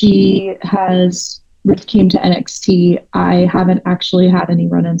 since she came to NXT, I haven't actually had any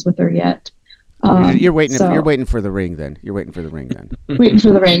run-ins with her yet. You're waiting for the ring, then. Waiting for the ring,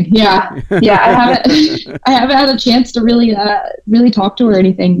 yeah. I haven't had a chance to really talk to her or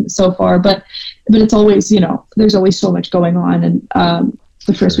anything so far. But it's always, there's always so much going on. And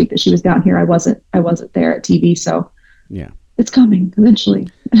the first week that she was down here, I wasn't there at TV. So yeah, it's coming eventually.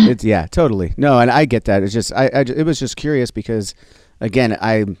 Yeah, totally. No, and I get that. It's just it was just curious because, again,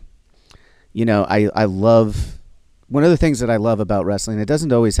 I love, one of the things that I love about wrestling. It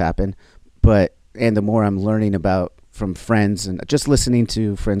doesn't always happen. And the more I'm learning about from friends and just listening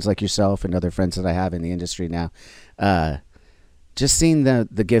to friends like yourself and other friends that I have in the industry now, just seeing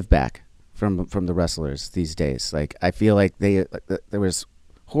the give back from the wrestlers these days. Like, I feel like there was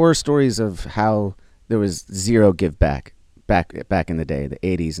horror stories of how there was zero give back back in the day, the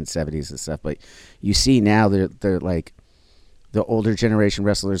 80s and 70s and stuff. But you see now they're like the older generation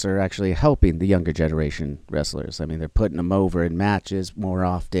wrestlers are actually helping the younger generation wrestlers. I mean, they're putting them over in matches more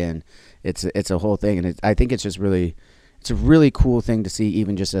often. It's a whole thing, and I think it's just really, it's a really cool thing to see,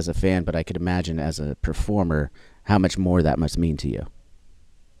 even just as a fan. But I could imagine as a performer how much more that must mean to you.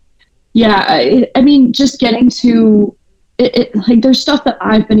 Yeah, I mean, just getting to it, like there's stuff that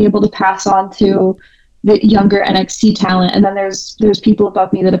I've been able to pass on to the younger NXT talent, and then there's people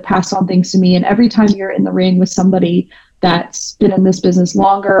above me that have passed on things to me. And every time you're in the ring with somebody that's been in this business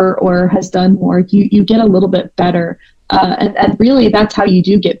longer or has done more, you get a little bit better. And really, that's how you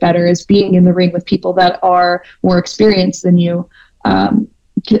do get better, is being in the ring with people that are more experienced than you.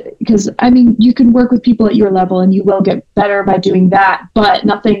 Because, I mean, you can work with people at your level and you will get better by doing that, but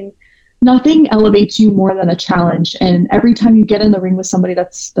nothing elevates you more than a challenge. And every time you get in the ring with somebody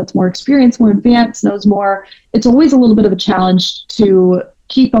that's more experienced, more advanced, knows more, it's always a little bit of a challenge to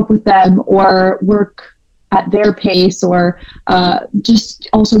keep up with them or work at their pace, or just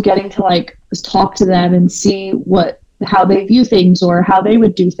also getting to like talk to them and see how they view things or how they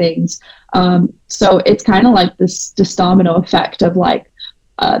would do things. So it's kind of like this domino effect of like,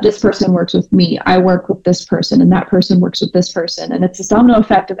 this person works with me, I work with this person, and that person works with this person. And it's this domino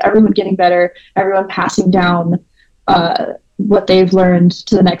effect of everyone getting better, everyone passing down what they've learned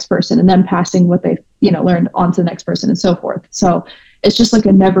to the next person, and then passing what they've learned on to the next person, and so forth. So it's just like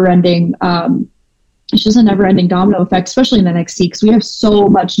a never-ending domino effect, especially in NXT, because we have so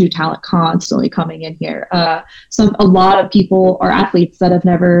much new talent constantly coming in here. A lot of people are athletes that have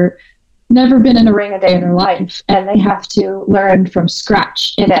never been in a ring a day in their life, and they have to learn from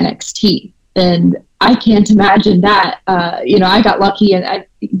scratch in NXT. And I can't imagine that. I got lucky and I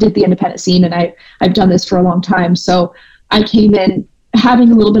did the independent scene, and I've done this for a long time. So I came in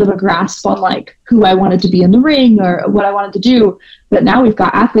having a little bit of a grasp on like who I wanted to be in the ring or what I wanted to do. But now we've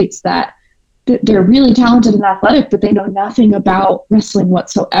got athletes that they're really talented and athletic, but they know nothing about wrestling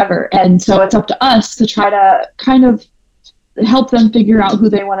whatsoever. And so it's up to us to try to kind of help them figure out who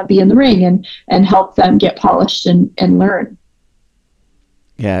they want to be in the ring and help them get polished and learn.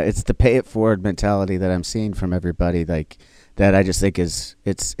 Yeah, it's the pay it forward mentality that I'm seeing from everybody, like that I just think it's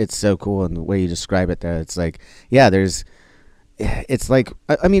so cool. And the way you describe it there, it's like, yeah, it's like,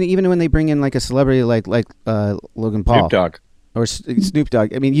 I mean, even when they bring in like a celebrity like Logan Paul. Snoop Dogg. Or Snoop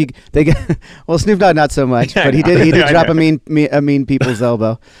Dogg. I mean, well, Snoop Dogg not so much, but he did drop a mean people's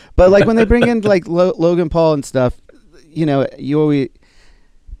elbow. But like when they bring in like Logan Paul and stuff, you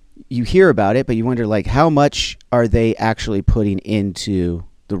hear about it, but you wonder like how much are they actually putting into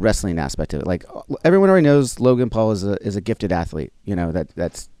the wrestling aspect of it? Like everyone already knows Logan Paul is a gifted athlete.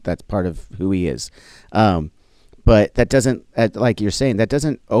 That's part of who he is. But that doesn't, like you're saying, that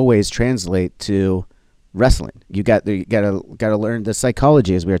doesn't always translate to wrestling. You gotta learn the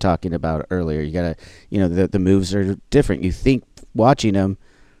psychology, as we were talking about earlier. You gotta, the moves are different. You think watching them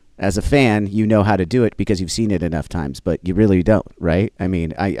as a fan, you know how to do it because you've seen it enough times, but you really don't, right? I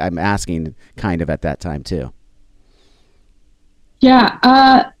mean, I'm asking kind of at that time too.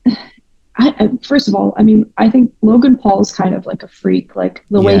 Yeah. First of all, I mean, I think Logan Paul is kind of like a freak. Like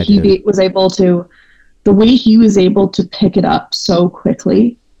the way he was able to pick it up so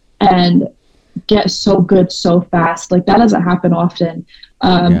quickly and get so good so fast, like that doesn't happen often.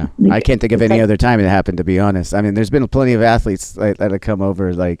 I can't think of any other time it happened, to be honest. I mean, there's been plenty of athletes that have come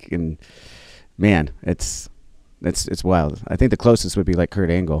over, like, and man, it's wild. I think the closest would be like Kurt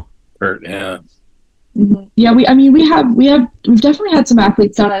Angle. Yeah. Mm-hmm. Yeah, we've definitely had some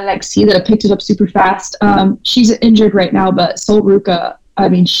athletes down at NXT that have picked it up super fast. She's injured right now, but Sol Ruca, I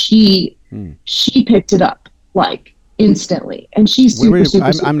mean, she picked it up like instantly, and she's super.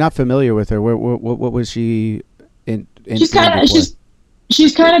 I'm not familiar with her. What was she in?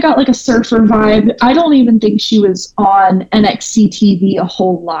 She's kind of got like a surfer vibe. I don't even think she was on NXT TV a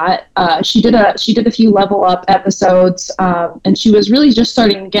whole lot. She did a few Level Up episodes, and she was really just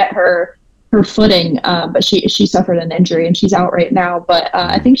starting to get her footing. But she suffered an injury and she's out right now. But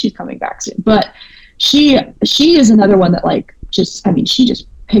I think she's coming back soon. But she is another one that she just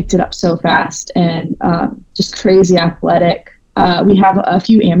picked it up so fast and just crazy athletic. We have a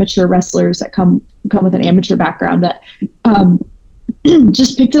few amateur wrestlers that come with an amateur background that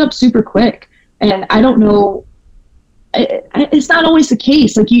just picked it up super quick. And I don't know, it's not always the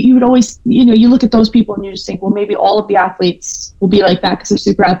case. Like you would always, you look at those people and you just think, well, maybe all of the athletes will be like that because they're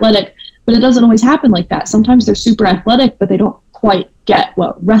super athletic. But it doesn't always happen like that. Sometimes they're super athletic, but they don't quite get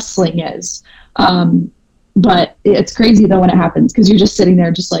what wrestling is. But it's crazy though when it happens, because you're just sitting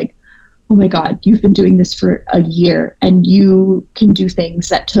there just like, oh my God, you've been doing this for a year and you can do things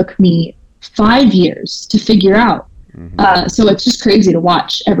that took me 5 years to figure out. Mm-hmm. So it's just crazy to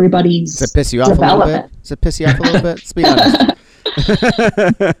watch everybody's Does it piss you off development. a little bit? Does it piss you off a little bit? Let's be honest.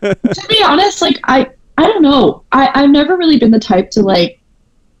 To be honest, like I don't know. I've never really been the type to like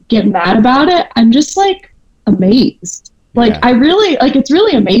get mad about it. I'm just like amazed. Like I really like, it's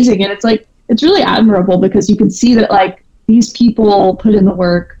really amazing, and it's like it's really admirable because you can see that like these people put in the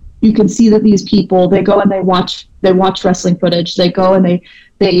work. You can see that these people, they go and they watch wrestling footage. They go and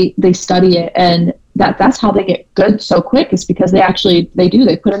they study it, and that's how they get good so quick, is because they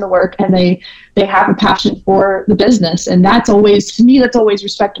put in the work, and they have a passion for the business. And that's always, to me, that's always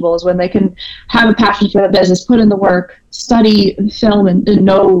respectable, is when they can have a passion for the business, put in the work, study film, and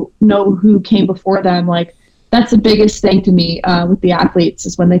know who came before them. Like that's the biggest thing to me with the athletes,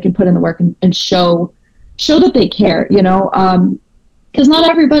 is when they can put in the work and show that they care, you know. Because not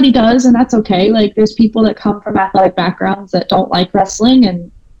everybody does, and that's okay. Like there's people that come from athletic backgrounds that don't like wrestling, and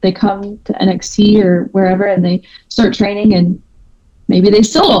they come to NXT or wherever, and they start training, and maybe they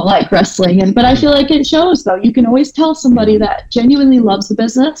still don't like wrestling. But I feel like it shows, though. You can always tell somebody that genuinely loves the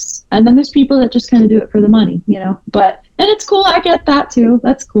business, and then there's people that just kind of do it for the money, you know. And it's cool. I get that too.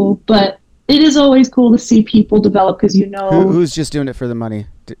 That's cool. But it is always cool to see people develop, because you know who's just doing it for the money,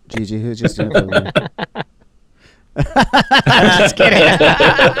 Gigi. Who's just doing it for the money? I'm just kidding.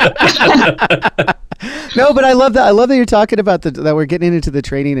 No, but I love that. I love that you're talking about that we're getting into the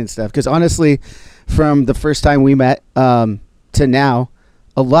training and stuff. Because honestly, from the first time we met to now,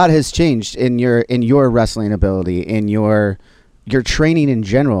 a lot has changed in your wrestling ability, in your training in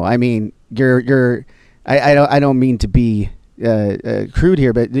general. I mean, I don't mean to be crude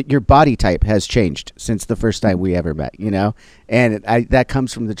here, but your body type has changed since the first time we ever met. You know, and that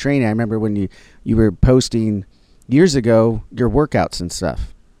comes from the training. I remember when you were posting years ago your workouts and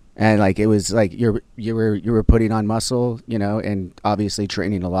stuff, and like it was like you were putting on muscle, you know, and obviously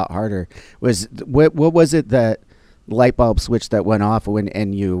training a lot harder. What was it, that light bulb switch that went off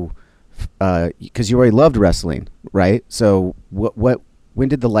when you because you already loved wrestling, right? So when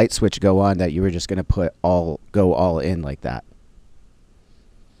did the light switch go on that you were just going to go all in like that?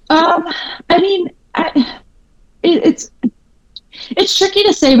 I mean, it's tricky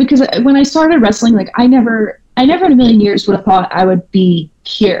to say, because when I started wrestling, like I never in a million years would have thought I would be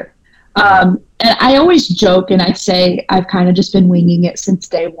here. And I always joke and I say I've kind of just been winging it since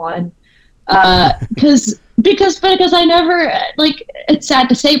day one. Because I never, like, it's sad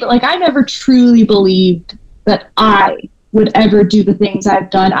to say, but like I never truly believed that I would ever do the things I've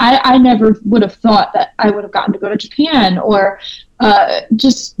done. I never would have thought that I would have gotten to go to Japan, or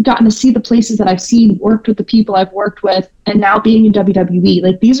just gotten to see the places that I've seen, worked with the people I've worked with, and now being in WWE.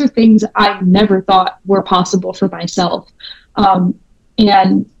 Like these are things I never thought were possible for myself.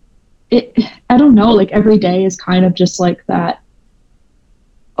 And I don't know, like every day is kind of just like that,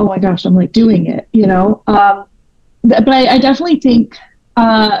 oh my gosh, I'm like doing it, you know? But I definitely think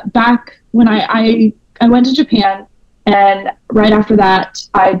back when I went to Japan, and right after that,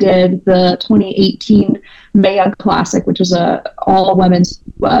 I did the 2018 Mae Young Classic, which was a all women's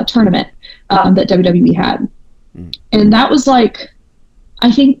tournament that WWE had. And that was like,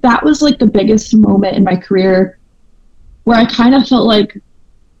 I think that was like the biggest moment in my career where I kind of felt like,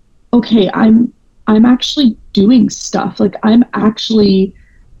 okay, I'm actually doing stuff. Like I'm actually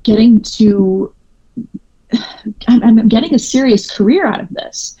getting I'm getting a serious career out of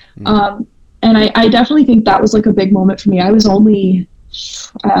this. And I definitely think that was like a big moment for me. I was only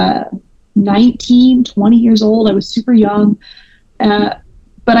 19, 20 years old. I was super young. But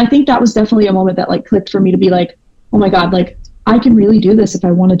I think that was definitely a moment that like clicked for me to be like, oh my God, like I can really do this if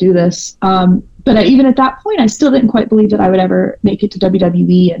I want to do this. But even at that point, I still didn't quite believe that I would ever make it to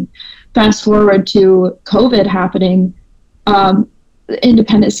WWE. And fast forward to COVID happening, the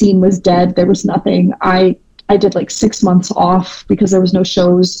independent scene was dead. There was nothing. I did like 6 months off because there was no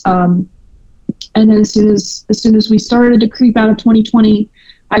shows. And then as soon as we started to creep out of 2020,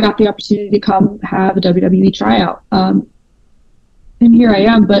 I got the opportunity to come have a WWE tryout. And here I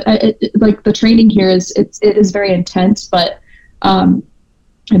am. But like the training here it is very intense. But I'm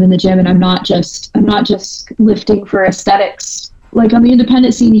in the gym, and I'm not just lifting for aesthetics. Like on the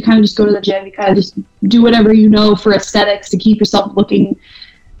independent scene, you kind of just go to the gym. You kind of just do whatever you know for aesthetics to keep yourself looking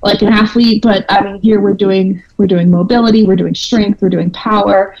like an athlete. But I mean, here we're doing mobility, we're doing strength, we're doing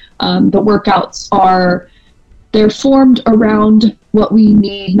power. The workouts they're formed around what we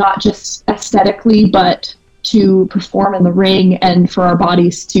need, not just aesthetically, but to perform in the ring and for our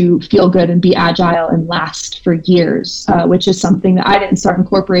bodies to feel good and be agile and last for years, which is something that I didn't start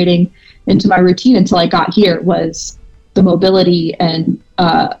incorporating into my routine until I got here, was the mobility and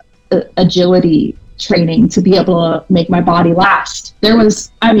agility training to be able to make my body last. There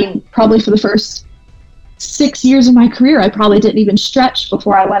was, I mean, probably for the first 6 years of my career, I probably didn't even stretch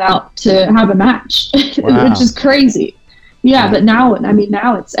before I went out to have a match, Wow. which is crazy. Yeah, but now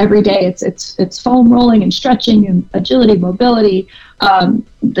it's every day. It's foam rolling and stretching and agility, mobility.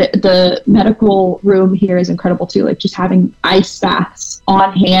 The medical room here is incredible too. Like just having ice baths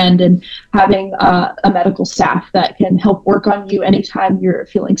on hand and having a medical staff that can help work on you anytime you're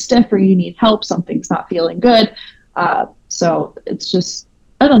feeling stiff or you need help, something's not feeling good. So it's just,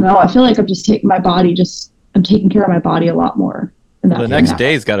 I don't know. I feel like I'm just taking I'm taking care of my body a lot more. The next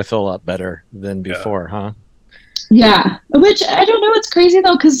day's got to feel a lot better than before, huh? Yeah, which I don't know. It's crazy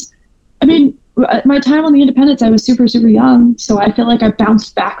though, because I mean, my time on the Independents, I was super, super young, so I feel like I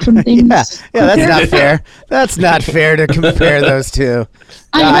bounced back from things. yeah, that's not fair. That's not fair to compare those two.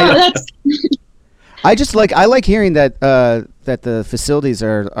 I like hearing that that the facilities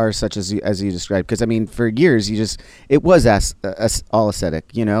are such as you described, because I mean, for years it was all aesthetic.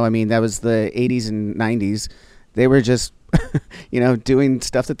 You know, I mean, that was the 80s and 90s. They were just doing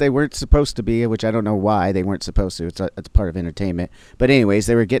stuff that they weren't supposed to be, which I don't know why they weren't supposed to. It's part of entertainment. But anyways,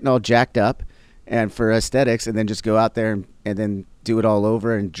 they were getting all jacked up and for aesthetics, and then just go out there and then do it all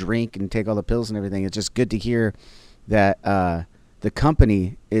over and drink and take all the pills and everything. It's just good to hear that the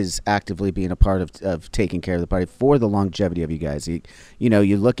company is actively being a part of taking care of the body for the longevity of you guys.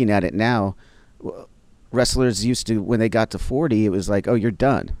 You're looking at it now. Wrestlers used to, when they got to 40, it was like, oh, you're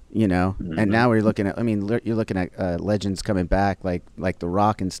done, Mm-hmm. And now you're looking at legends coming back like The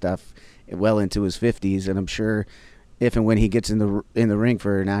Rock and stuff, well into his 50s, and I'm sure if and when he gets in the ring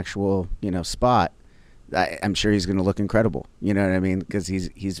for an actual spot, I'm sure he's going to look incredible. You know what I mean? Because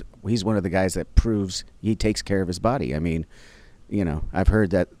he's one of the guys that proves he takes care of his body. I mean, I've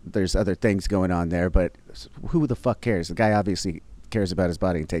heard that there's other things going on there, but who the fuck cares? The guy obviously cares about his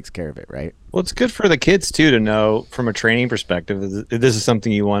body and takes care of it, right? Well, it's good for the kids too to know from a training perspective that this is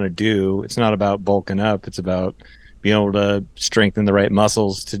something you want to do. It's not about bulking up. It's about being able to strengthen the right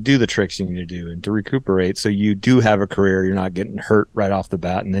muscles to do the tricks you need to do and to recuperate, so you do have a career. You're not getting hurt right off the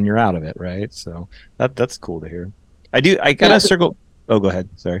bat and then you're out of it, right? So that's cool to hear. I gotta circle. Oh, go ahead.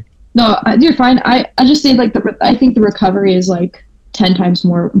 Sorry. No, you're fine. I just think I think the recovery is like 10 times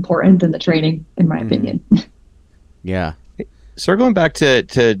more important than the training, in my opinion. Yeah. Circling back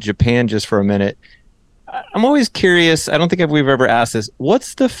to Japan just for a minute, I'm always curious. I don't think we've ever asked this.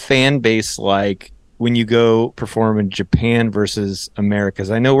 What's the fan base like when you go perform in Japan versus America?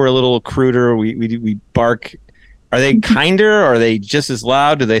 I know we're a little cruder. We bark. Are they kinder? Are they just as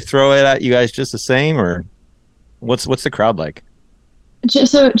loud? Do they throw it at you guys just the same? Or what's the crowd like?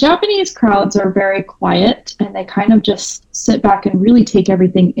 So Japanese crowds are very quiet, and they kind of just sit back and really take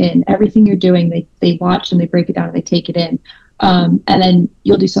everything in. Everything you're doing, they watch and they break it down and they take it in. And then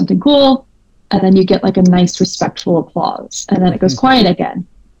you'll do something cool, and then you get like a nice respectful applause, and then it goes quiet again,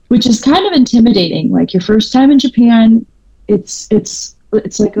 which is kind of intimidating. Like your first time in Japan, it's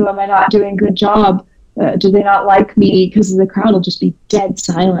like, oh, am I not doing a good job? Do they not like me? Because the crowd will just be dead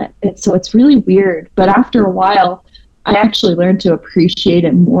silent. So it's really weird. But after a while, I actually learned to appreciate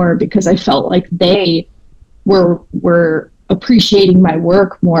it more, because I felt like they were appreciating my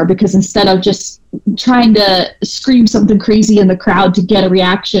work more, because instead of just trying to scream something crazy in the crowd to get a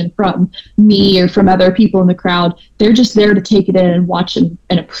reaction from me or from other people in the crowd, they're just there to take it in and watch and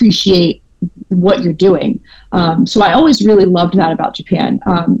appreciate what you're doing. So I always really loved that about Japan.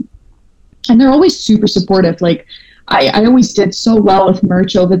 And they're always super supportive. Like I always did so well with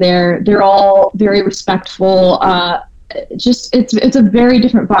merch over there. They're all very respectful. It's a very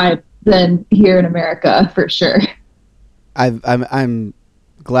different vibe than here in America, for sure. I'm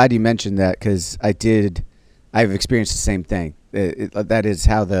glad you mentioned that, because I've experienced the same thing. That is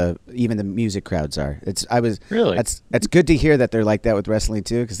how even the music crowds are. It's good to hear that they're like that with wrestling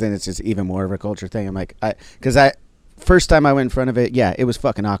too, because then it's just even more of a culture thing. I'm like, first time I went in front of it, it was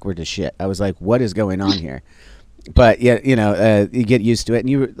fucking awkward as shit. I was like, what is going on here? But yeah, you get used to it,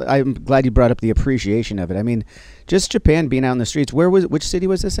 and I'm glad you brought up the appreciation of it. I mean, just Japan being out in the streets. Which city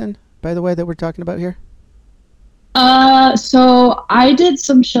was this in, by the way, that we're talking about here? So I did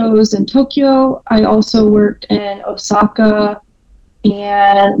some shows in Tokyo. I also worked in Osaka,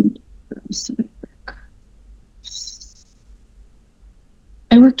 and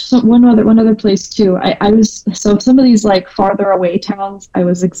I worked one other place too. I was, so some of these like farther away towns, I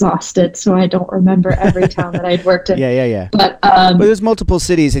was exhausted, so I don't remember every town that I'd worked in. Yeah. But there's multiple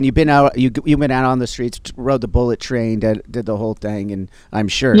cities, and you've been out. You went out on the streets, rode the bullet train, did the whole thing, and I'm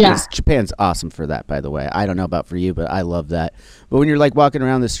sure Japan's awesome for that. By the way, I don't know about for you, but I love that. But when you're like walking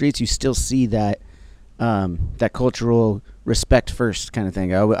around the streets, you still see that that cultural respect first kind of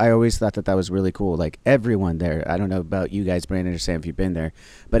thing. I always thought that was really cool. Like everyone there, I don't know about you guys, Brandon or Sam, if you've been there,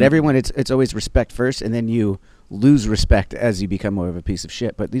 but everyone, it's always respect first, and then you lose respect as you become more of a piece of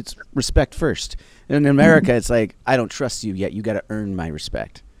shit. But it's respect first. And in America, it's like, I don't trust you yet. You got to earn my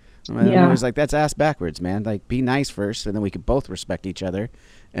respect. I'm always like, that's ass backwards, man. Like, be nice first, and then we can both respect each other,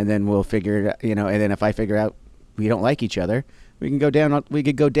 and then we'll figure it out, and then if I figure out we don't like each other, we can go down. We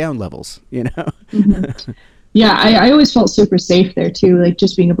could go down levels, Mm-hmm. Yeah, I always felt super safe there too. Like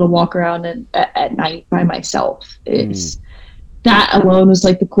just being able to walk around at night by myself. That alone was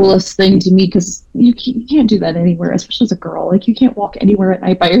like the coolest thing to me, because you can't do that anywhere, especially as a girl. Like you can't walk anywhere at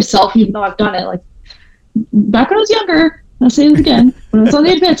night by yourself, even though I've done it. Like back when I was younger, I'll say it again. When I was on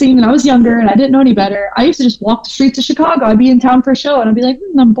the advanced team and I was younger and I didn't know any better, I used to just walk the streets of Chicago. I'd be in town for a show and I'd be like,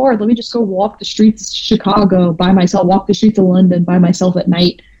 I'm bored. Let me just go walk the streets of Chicago by myself, walk the streets of London by myself at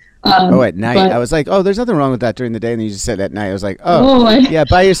night. At night. I was like, there's nothing wrong with that during the day. And then you just said at night. I was like, yeah,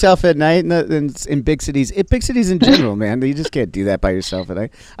 by yourself at night in big cities. Big cities in general, man. You just can't do that by yourself at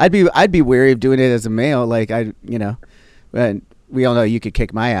night. I'd be wary of doing it as a male. Like and we all know you could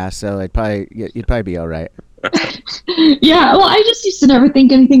kick my ass, so you'd probably be all right. Yeah, well, I just used to never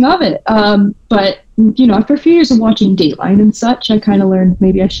think anything of it. But after a few years of watching Dateline and such, I kind of learned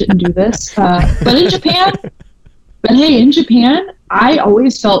maybe I shouldn't do this. But in Japan, I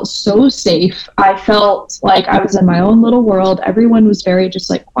always felt so safe. I felt like I was in my own little world. Everyone was very just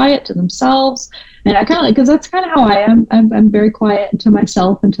like quiet to themselves. And I kind of because that's kind of how I am. I'm very quiet to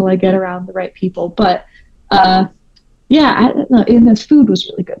myself until I get around the right people. But and the food was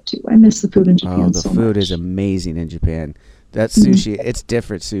really good too. I miss the food in Japan so much. The food is amazing in Japan. That sushi, it's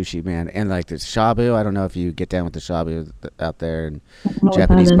different sushi, man. And like the shabu, I don't know if you get down with the shabu out there and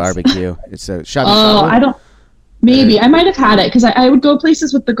Japanese barbecue. It's a shabu. I don't. Maybe I might have had it because I would go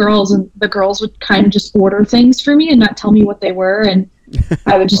places with the girls, and the girls would kind of just order things for me and not tell me what they were, and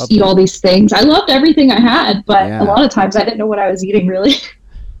I would just eat all these things. I loved everything I had, but a lot of times I didn't know what I was eating really.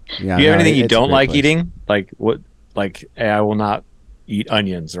 Yeah, do you have anything you don't like eating? Like what? Like, hey, I will not eat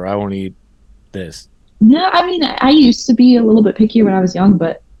onions, or I won't eat this. No, I mean, I used to be a little bit picky when I was young,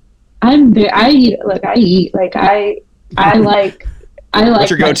 but I eat. What's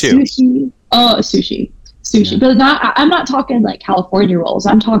your go-to? Sushi. Oh, sushi, but I'm not talking like California rolls.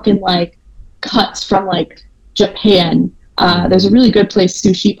 I'm talking like cuts from like Japan. There's a really good place,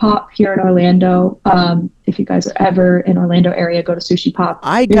 Sushi Pop, here in Orlando. If you guys are ever in Orlando area, go to Sushi Pop.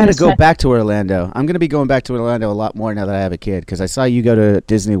 I gotta go back to Orlando. I'm gonna be going back to Orlando a lot more now that I have a kid, because I saw you go to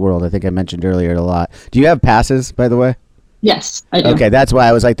Disney World. I think I mentioned earlier a lot. Do you have passes, by the way? Yes, I do. Okay, that's why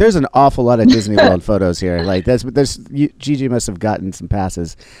I was like, there's an awful lot of Disney World photos here. Like, Gigi must have gotten some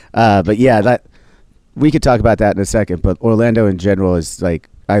passes. But yeah, we could talk about that in a second. But Orlando in general is like,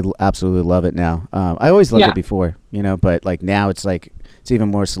 I absolutely love it now. I always loved it before, but like now it's like it's even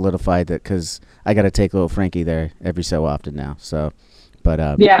more solidified that because I got to take little Frankie there every so often now. So, but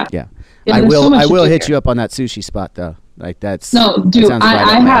I will hit you up on that sushi spot though. Like that's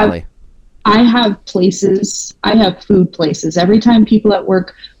I have places. I have food places. Every time people at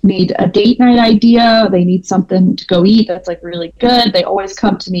work need a date night idea, they need something to go eat that's like really good, they always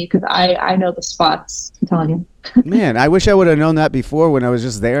come to me because I know the spots. I'm telling you. Man, I wish I would have known that before when I was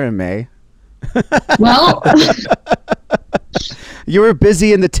just there in May. Well, you were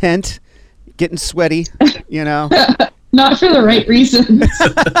busy in the tent, getting sweaty, Not for the right reasons.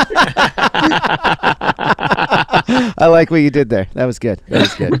 I like what you did there. That was good.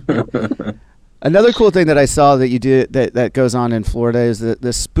 Another cool thing that I saw that you did that goes on in Florida is the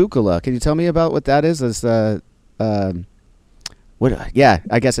Spookula. Can you tell me about what that is? I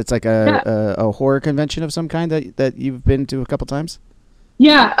guess it's like a horror convention of some kind that you've been to a couple times.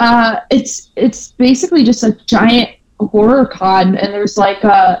 Yeah, it's basically just a giant horror con, and there's like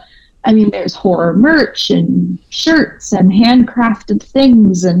there's horror merch and shirts and handcrafted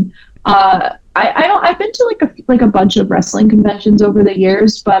things, and I've been to like a bunch of wrestling conventions over the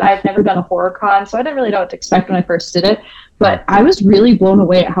years, but I've never done a horror con, so I didn't really know what to expect when I first did it. But I was really blown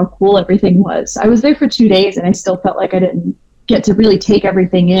away at how cool everything was. I was there for 2 days, and I still felt like I didn't get to really take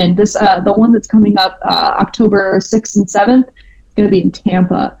everything in. This the one that's coming up October 6th and 7th is going to be in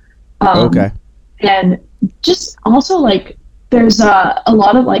Tampa. Okay. And just also like there's a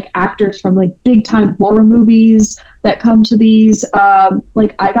lot of like actors from like big time horror movies that come to these.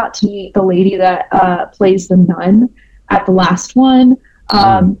 Like I got to meet the lady that plays the nun at the last one.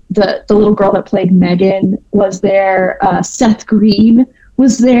 The little girl that played Megan was there. Seth Green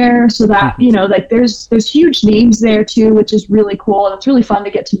was there. So that, like there's huge names there too, which is really cool. And it's really fun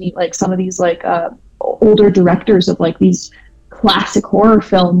to get to meet like some of these like older directors of like these classic horror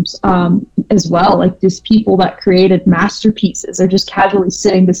films as well. Like just people that created masterpieces are just casually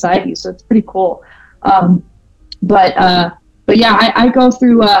sitting beside you. So it's pretty cool. But yeah, I go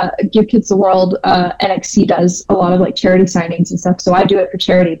through Give Kids the World. NXT does a lot of like charity signings and stuff. So I do it for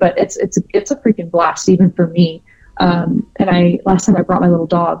charity, but it's a freaking blast even for me. And last time I brought my little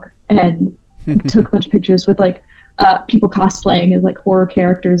dog and took a bunch of pictures with like people cosplaying as like horror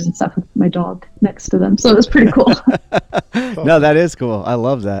characters and stuff with my dog next to them. So it was pretty cool. No, that is cool. I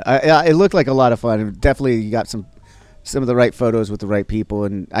love that. It looked like a lot of fun. Definitely you got some of the right photos with the right people,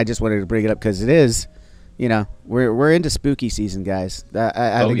 and I just wanted to bring it up because it is, you know, we're into spooky season, guys.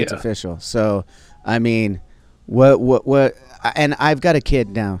 I think it's official. So, I mean, what and I've got a kid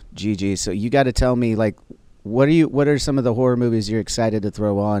now, Gigi, so you got to tell me, like, what are some of the horror movies you're excited to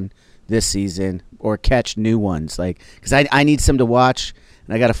throw on this season or catch new ones? Like, because I need some to watch,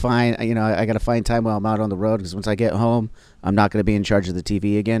 and I got to find time while I'm out on the road, because once I get home, I'm not going to be in charge of the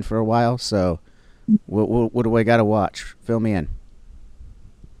TV again for a while. So what do I got to watch? Fill me in.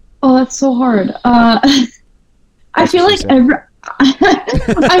 Oh, that's so hard. I feel like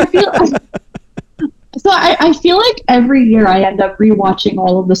I feel like every year I end up rewatching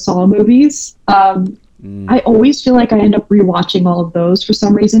all of the Saw movies. I always feel like I end up rewatching all of those for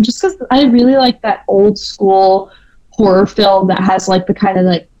some reason, just because I really like that old school horror film that has like the kind of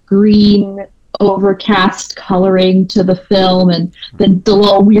like green overcast coloring to the film, and then the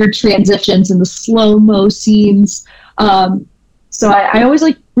little weird transitions and the slow-mo scenes. So I always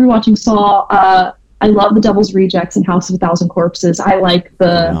like rewatching Saw. I love The Devil's Rejects and House of a Thousand Corpses. I like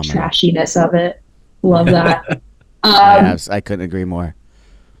the trashiness of it. Love that. I couldn't agree more.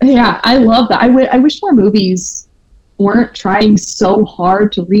 Yeah, I love that. I wish more movies weren't trying so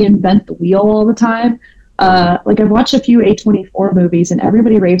hard to reinvent the wheel all the time. Like I've watched a few A24 movies and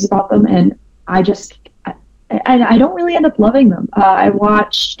everybody raves about them, and I don't really end up loving them. I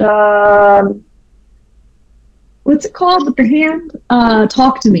watched what's it called with the hand?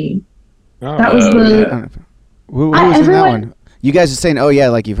 Talk to Me. That was Who was in that one? You guys are saying, "Oh yeah,"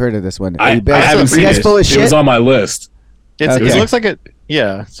 like you've heard of this one. I haven't seen it. Full of shit? It was on my list. It looks like it.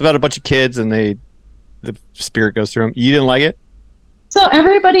 Yeah, it's about a bunch of kids, and the spirit goes through them. You didn't like it? So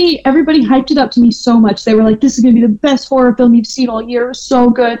everybody hyped it up to me so much. They were like, "This is going to be the best horror film you've seen all year." It was so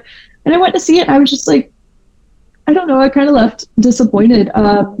good, and I went to see it. And I was just like, I don't know. I kind of left disappointed.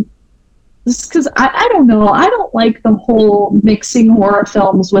 Just because I don't know. I don't like the whole mixing horror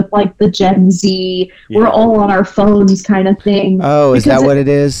films with like the Gen Z, we're all on our phones kind of thing. Oh, is that what it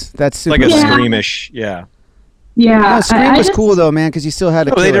is? That's super like a Screamish, yeah. Yeah, no, Scream was cool though, man, because you still had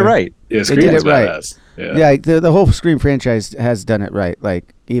a killer. They did it right. Yeah, Scream did it right. Yeah, the whole Scream franchise has done it right.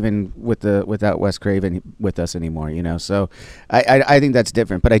 Like even without Wes Craven with us anymore, you know. So I think that's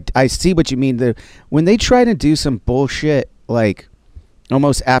different. But I see what you mean. When they try to do some bullshit like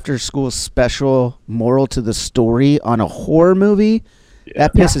almost after school special moral to the story on a horror movie,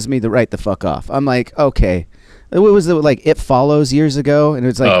 that pisses me right the fuck off. I'm like, okay, what was it like? It Follows years ago, and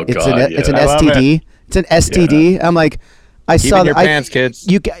it's like it's an STD. It's an STD. Yeah. I'm like, I Keep saw in your pants, kids.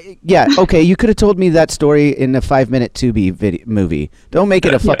 Okay. You could have told me that story in a 5-minute Tubi movie. Don't make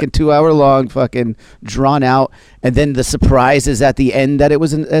it a fucking 2-hour long, fucking drawn out, and then the surprise is at the end that it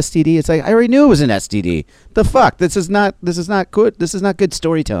was an STD. It's like I already knew it was an STD. The fuck? This is not good. This is not good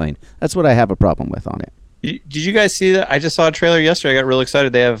storytelling. That's what I have a problem with on it. Did you guys see that? I just saw a trailer yesterday. I got real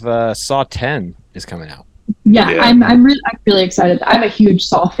excited. They have Saw 10 is coming out. Yeah, I'm really excited. I'm a huge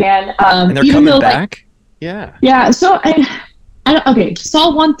Saw fan. And they're coming back? Yeah, so okay,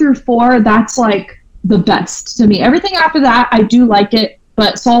 Saw 1 through 4, that's like the best to me. Everything after that, I do like it,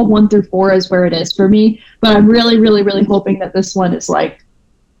 but Saw 1 through 4 is where it is for me. But I'm really, really, really hoping that this one is like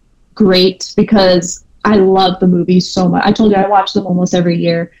great, because I love the movies so much. I told you I watch them almost every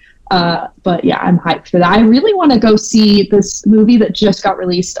year. But yeah, I'm hyped for that. I really want to go see this movie that just got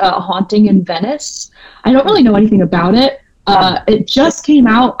released, A Haunting in Venice. I don't really know anything about it. It just came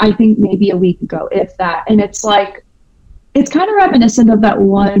out, I think, maybe a week ago, if that. And it's like, it's kind of reminiscent of that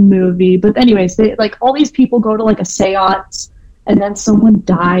one movie. But anyways, they like all these people go to like a seance, and then someone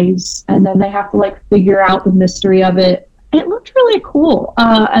dies, and then they have to like figure out the mystery of it. It looked really cool.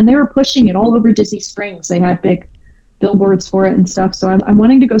 And they were pushing it all over Disney Springs. They had big billboards for it and stuff. So I'm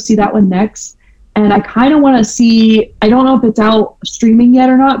wanting to go see that one next. And I kind of want to see, I don't know if it's out streaming yet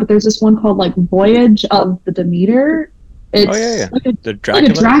or not, but there's this one called like Voyage of the Demeter. It's like a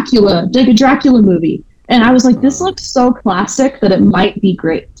Dracula movie. And I was like, this looks so classic that it might be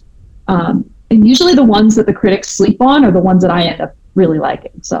great. And usually the ones that the critics sleep on are the ones that I end up really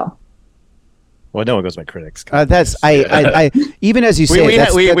liking. So Well, no one goes by critics. That's I even as you say,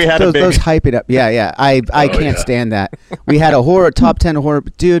 we had those hype it up. Yeah. I can't stand that. We had a top 10 horror,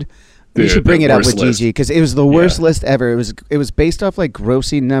 dude. You should bring it up with Gigi because it was the worst list ever. It was based off like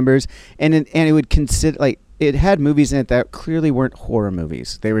grossing numbers, and it would consider like it had movies in it that clearly weren't horror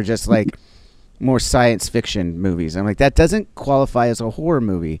movies. They were just like more science fiction movies. I'm like, that doesn't qualify as a horror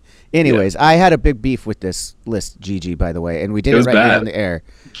movie. Anyways, I had a big beef with this list, Gigi, by the way, and we did it right here on the air.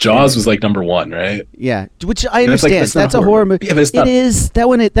 Jaws was like number 1, right? Yeah, which I understand. That's a horror movie. Yeah, but it is that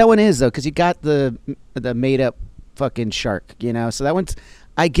one is though, because you got the made up fucking shark, you know. So that one's.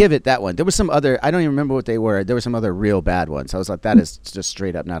 I give it that one. There was some other, I don't even remember what they were. There were some other real bad ones. I was like, that is just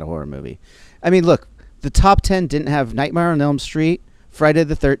straight up not a horror movie. I mean, look, the top 10 didn't have Nightmare on Elm Street, Friday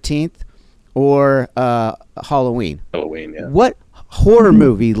the 13th, or Halloween. Halloween, yeah. What horror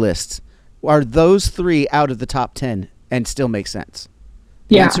movie lists are those 3 out of the top 10 and still make sense?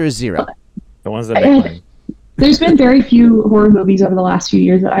 The answer is 0. The ones that make money. There's been very few horror movies over the last few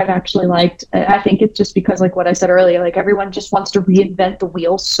years that I've actually liked. I think it's just because, like what I said earlier, like everyone just wants to reinvent the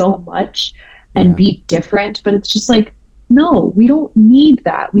wheel so much and be different. But it's just like, no, we don't need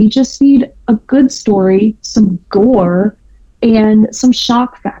that. We just need a good story, some gore, and some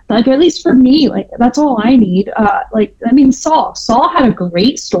shock factor. Like, at least for me, like that's all I need. Saw had a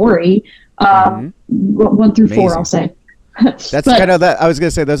great story. 1 through 4, I'll say. That's kind of that. I was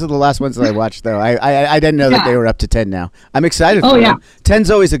gonna say those are the last ones that I watched, though. I didn't know that they were up to 10 now. I'm excited for them.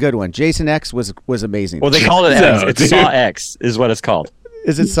 10's always a good one. Jason X was amazing. Well, they called it X. It's Saw X is what it's called.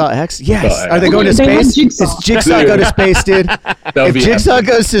 Is it Saw X? Yes. Are they going to space? Is Jigsaw go to space, dude? If Jigsaw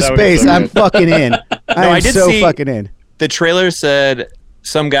goes to space, I'm fucking in. I am so fucking in. The trailer said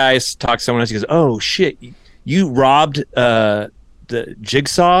some guys talked to someone else. He goes, "Oh shit, you robbed the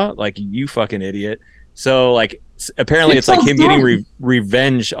Jigsaw? Like, you fucking idiot." So like. Apparently, it's like him getting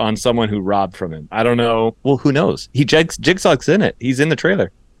revenge on someone who robbed from him. I don't know. Well, who knows? Jigsaw's in it. He's in the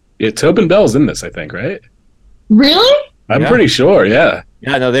trailer. Yeah, Tobin Bell's in this, I think, right? Really? I'm pretty sure, yeah.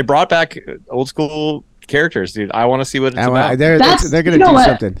 Yeah, no, they brought back old school characters, dude. I want to see what it's about. They're going to do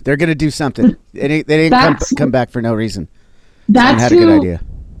something. They're going to do something. They didn't come back for no reason. That's had a good idea.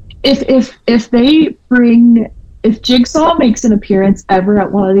 If Jigsaw makes an appearance ever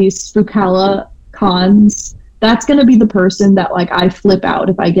at one of these Spookala cons, that's going to be the person that like I flip out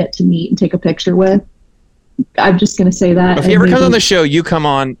if I get to meet and take a picture with. I'm just going to say that. If he ever comes on the show, you come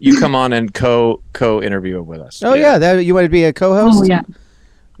on and co-interview with us. Oh yeah, you want to be a co-host? Oh yeah.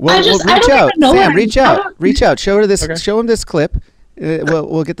 Well, reach out, Sam. Reach out. Show this. Okay. Show him this clip.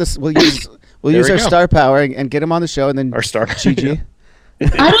 We'll get this. We'll use our star power and get him on the show, and then our star Gigi.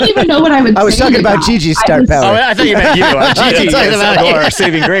 I don't even know what I would say. I was talking about Gigi's star power. Oh, I thought you meant you. Gigi is our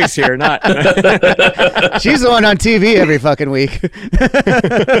saving grace here, not. She's the one on TV every fucking week.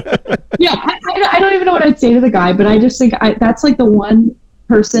 Yeah, I don't even know what I'd say to the guy, but I just think that's like the one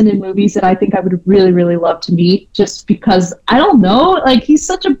person in movies that I think I would really, really love to meet, just because, I don't know, like he's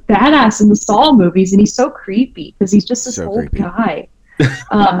such a badass in the Saw movies, and he's so creepy because he's just this old guy.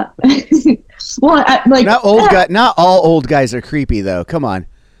 Well, not all old guys are creepy though. Come on.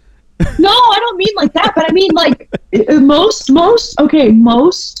 No, I don't mean like that, but I mean like most what do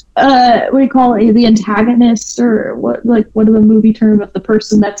you call it, the antagonist, or what are the movie term of the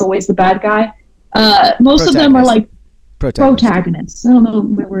person that's always the bad guy? Most of them are like protagonists. I don't know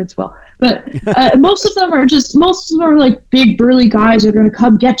my words well, but most of them are like big burly guys who are going to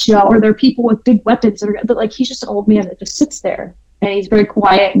come get you, or they're people with big weapons. But like he's just an old man that just sits there. And he's very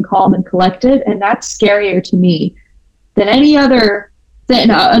quiet and calm and collected, and that's scarier to me than any other thing.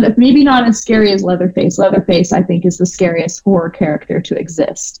 Maybe not as scary as Leatherface. Leatherface, I think, is the scariest horror character to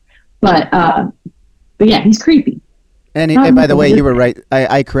exist. But yeah, he's creepy. And by the way, you were right.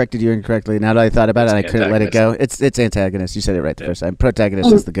 I corrected you incorrectly. Now that I thought about it, I couldn't let it go. It's antagonist. You said it right the first time.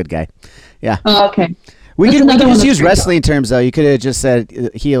 Protagonist is the good guy. Yeah. Oh, okay. We could just use wrestling terms, though. You could have just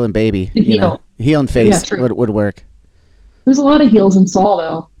said heel and baby. Heel and face would work. There's a lot of heels in Saw,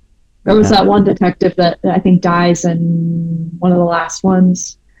 though. There was that one detective that I think dies in one of the last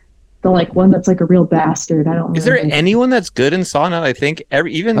ones. The one that's like a real bastard. I don't know. Is there anyone that's good in Saw now? I think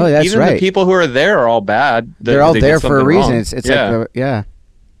even the people who are there are all bad. They're all there for a reason. It's Well,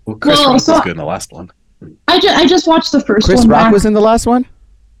 Chris Rock was good in the last one. I just watched the first one. Chris Rock was in the last one?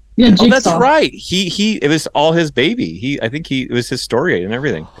 Yeah, Jigsaw. Oh, that's right. It was all his baby. It was his story and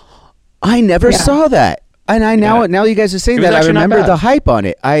everything. I never saw that. And now you guys are saying that, I remember the hype on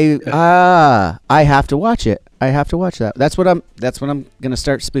it. I have to watch it. I have to watch that. That's what I'm gonna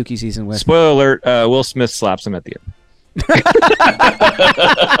start spooky season with. Spoiler alert: Will Smith slaps him at the end.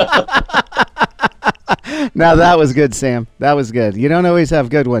 Now that was good, Sam. That was good. You don't always have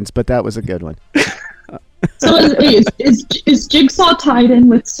good ones, but that was a good one. So is Jigsaw tied in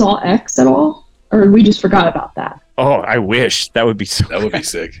with Saw X at all? Or we just forgot about that? Oh, I wish. That would be so That would be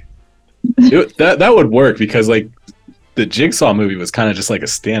sick. That would work because like the Jigsaw movie was kind of just like a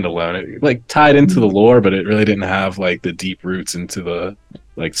standalone. It like tied into the lore, but it really didn't have like the deep roots into the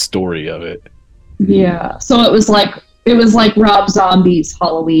like story of it. Yeah. So it was like Rob Zombie's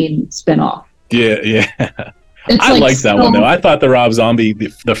Halloween spinoff. Yeah. I like liked that one though. I thought the Rob Zombie,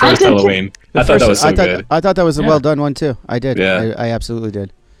 the first Halloween, I thought that was so good. I thought that was a well done one too. I did. Yeah. I absolutely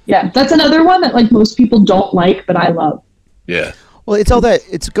did. Yeah, that's another one that like most people don't like, but I love. Yeah. Well, it's all that.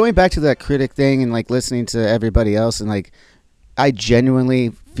 It's going back to that critic thing and like listening to everybody else, and like I genuinely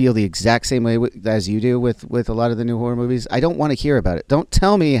feel the exact same way as you do with a lot of the new horror movies. I don't want to hear about it. Don't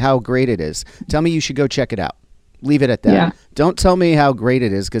tell me how great it is. Tell me you should go check it out. Leave it at that. Yeah. Don't tell me how great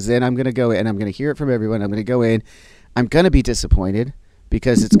it is, because then I'm going to go and I'm going to hear it from everyone. I'm going to go in. I'm going to be disappointed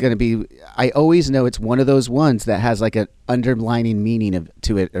because it's going to be. I always know it's one of those ones that has like an underlining meaning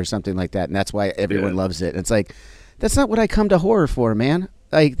to it or something like that, and that's why everyone loves it. And it's like, that's not what I come to horror for, man.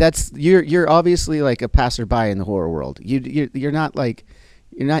 Like you're obviously like a passerby in the horror world. You're not like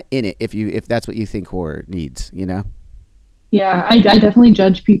you're not in it if that's what you think horror needs. You know. Yeah, I definitely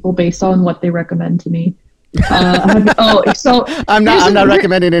judge people based on what they recommend to me. So I'm not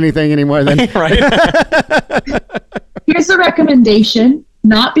recommending anything anymore then. right. Here's a recommendation,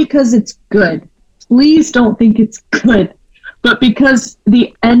 not because it's good. Please don't think it's good, but because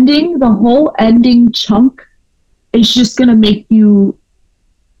the whole ending chunk is just going to make you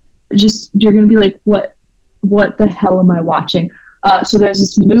you're going to be like, what the hell am I watching? So there's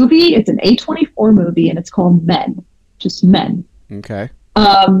this movie, it's an A24 movie, and it's called Men. Just Men. Okay.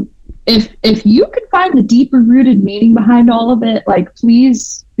 If you could find the deeper rooted meaning behind all of it, like,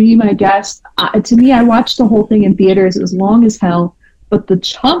 please be my guest. To me, I watched the whole thing in theaters. It was long as hell, but the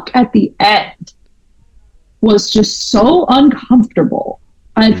chunk at the end was just so uncomfortable.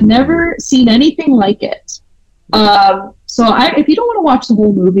 I've never seen anything like it. So if you don't want to watch the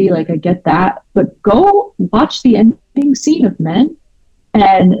whole movie, like, I get that, but go watch the ending scene of Men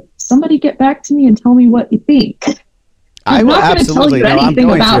and somebody get back to me and tell me what you think. I will absolutely. I'm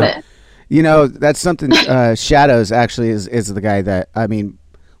going about to. It. You know, that's something. Shadows actually is the guy that, I mean,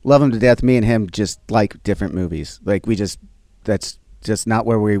 love him to death. Me and him just like different movies. Like that's just not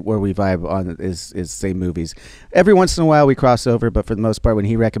where we vibe on is same movies. Every once in a while we cross over, but for the most part, when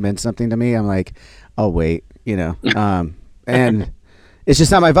he recommends something to me, I'm like, oh wait, you know, and it's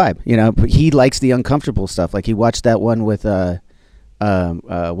just not my vibe, you know. But he likes the uncomfortable stuff. Like he watched that one with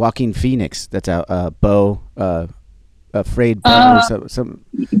Joaquin Phoenix. That's out. Afraid.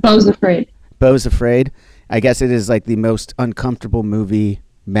 Beau's Afraid. Beau's Afraid. I guess it is like the most uncomfortable movie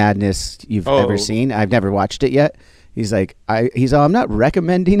madness you've ever seen. I've never watched it yet. He's like, I'm not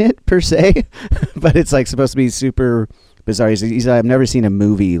recommending it per se, but it's like supposed to be super bizarre. He's I've never seen a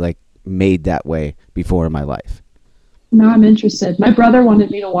movie like made that way before in my life. No, I'm interested. My brother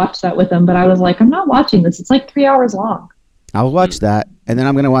wanted me to watch that with him, but I was like, I'm not watching this. It's like 3 hours long. I'll watch that, and then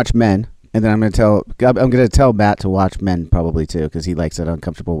I'm going to watch Men. And then I'm going to tell Matt to watch Men probably too, because he likes that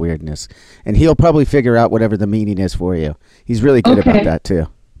uncomfortable weirdness, and he'll probably figure out whatever the meaning is for you. He's really good about that too.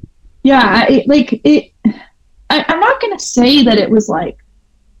 Yeah, I'm not going to say that it was like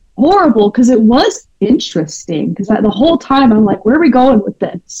horrible, because it was interesting. Because the whole time I'm like, where are we going with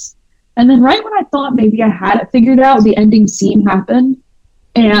this? And then right when I thought maybe I had it figured out, the ending scene happened,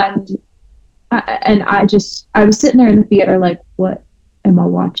 and I was sitting there in the theater like, what am I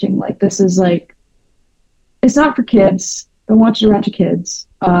watching? Like, this is like, it's not for kids. Don't watch it around your kids.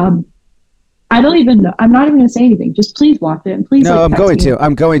 I don't even know. I'm not even going to say anything. Just please watch it. And please. No, I'm going to.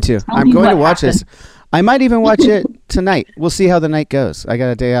 I'm going to watch this. I might even watch it tonight. We'll see how the night goes. I got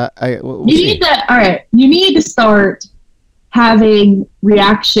a day out. We'll see. All right. You need to start having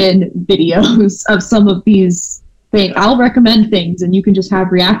reaction videos of some of these things. I'll recommend things, and you can just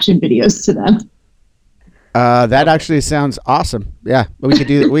have reaction videos to them. That actually sounds awesome. Yeah, we could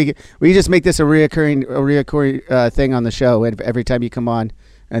do that. We just make this a reoccurring thing on the show every time you come on,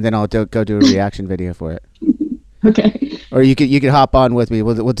 and then I'll go do a reaction video for it. Okay. Or you could hop on with me.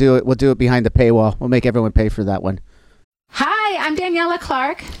 We'll do it behind the paywall. We'll make everyone pay for that one. Hi, I'm Daniela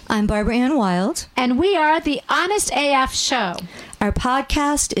Clark. I'm Barbara Ann Wild. And we are the Honest AF Show. Our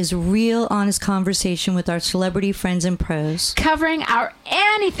podcast is real, honest conversation with our celebrity friends and pros. Covering our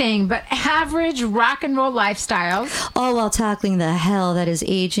anything but average rock and roll lifestyles. All while tackling the hell that is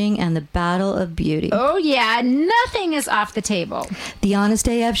aging and the battle of beauty. Oh yeah, nothing is off the table. The Honest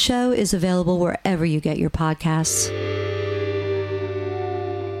AF Show is available wherever you get your podcasts.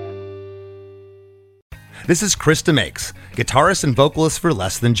 This is Krista Makes, guitarist and vocalist for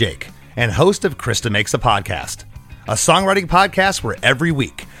Less Than Jake. and host of Krista Makes a Podcast, a songwriting podcast where every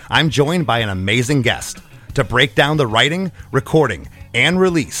week I'm joined by an amazing guest to break down the writing, recording, and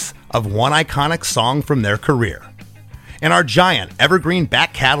release of one iconic song from their career. In our giant evergreen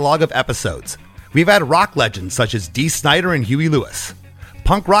back catalog of episodes, we've had rock legends such as Dee Snider and Huey Lewis,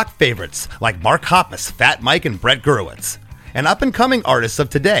 punk rock favorites like Mark Hoppus, Fat Mike, and Brett Gurewitz, and up-and-coming artists of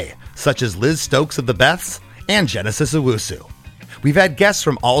today such as Liz Stokes of the Beths and Genesis Owusu. We've had guests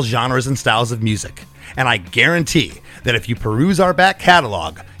from all genres and styles of music, and I guarantee that if you peruse our back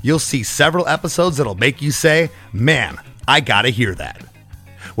catalog, you'll see several episodes that'll make you say, man, I gotta hear that.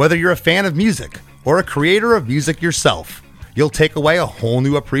 Whether you're a fan of music or a creator of music yourself, you'll take away a whole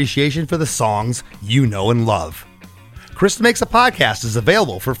new appreciation for the songs you know and love. Krista Makes a Podcast is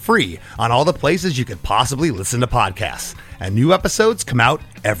available for free on all the places you could possibly listen to podcasts, and new episodes come out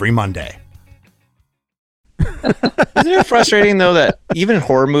every Monday. Isn't it frustrating though that even in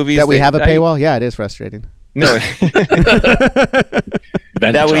horror movies that we have a paywall? Yeah, it is frustrating. No,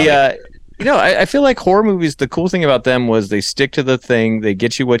 that we I feel like horror movies. The cool thing about them was they stick to the thing. They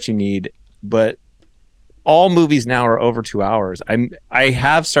get you what you need. But all movies now are over 2 hours. I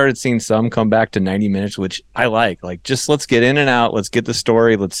have started seeing some come back to 90 minutes, which I like. Like, just let's get in and out. Let's get the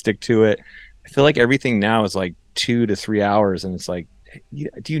story. Let's stick to it. I feel like everything now is like 2 to 3 hours, and it's like,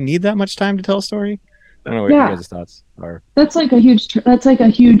 do you need that much time to tell a story? I don't know what your guys' thoughts are. That's like a huge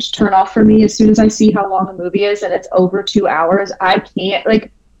turnoff for me. As soon as I see how long a movie is and it's over 2 hours, I can't,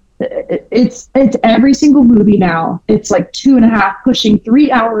 like, it's every single movie now. It's like 2.5, pushing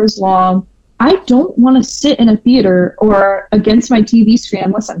 3 hours long. I don't want to sit in a theater or against my TV screen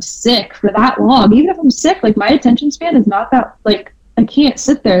unless I'm sick for that long. Even if I'm sick, like, my attention span is not that, like, I can't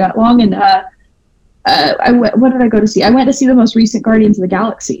sit there that long. And what did I go to see? I went to see the most recent Guardians of the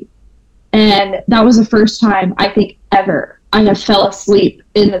Galaxy. And that was the first time, I think, ever I have fell asleep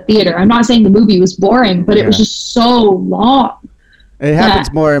in the theater. I'm not saying the movie was boring, but it was just so long. It happens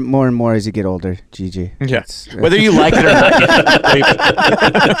more and more as you get older, Gigi. Yeah. Whether you like it or not.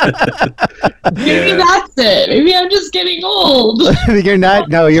 Maybe that's it. Maybe I'm just getting old. You're not.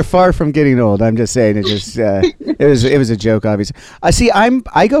 No, you're far from getting old. I'm just saying. It just it was a joke, obviously.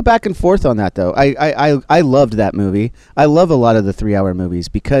 I go back and forth on that though. I loved that movie. I love a lot of the 3-hour movies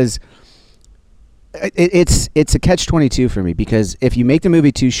because it's a catch-22 for me, because if you make the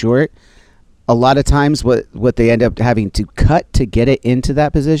movie too short, a lot of times what they end up having to cut to get it into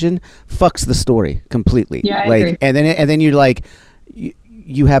that position fucks the story completely. Yeah, I agree. And then you're like,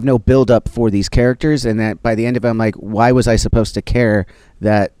 you have no build up for these characters, and that by the end of it, I'm like, why was I supposed to care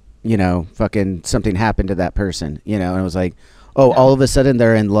that, fucking something happened to that person, and it was like, all of a sudden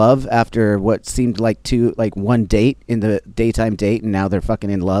they're in love after what seemed like one date in the daytime date, and now they're fucking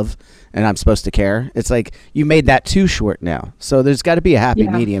in love, and I'm supposed to care. It's like you made that too short now. So there's got to be a happy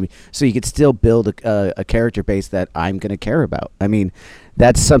medium, so you could still build a character base that I'm going to care about. I mean,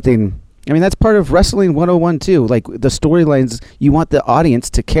 that's something. I mean, that's part of Wrestling 101 too. Like the storylines, you want the audience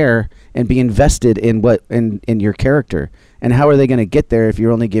to care and be invested in in your character. And how are they going to get there if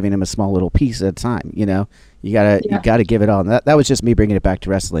you're only giving them a small little piece at a time? You gotta give it all. And that was just me bringing it back to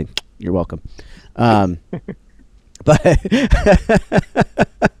wrestling. You're welcome. But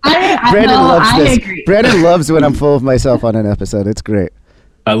Brandon loves this. Agree. Brandon loves when I'm full of myself on an episode. It's great.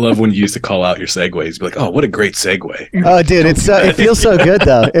 I love when you used to call out your segues. Be like, oh, what a great segue. Oh, dude, it feels so good,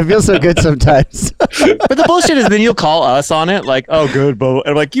 though. It feels so good sometimes. But the bullshit is then you'll call us on it like, oh, good, Bo. And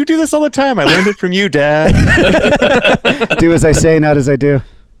I'm like, you do this all the time. I learned it from you, Dad. Do as I say, not as I do.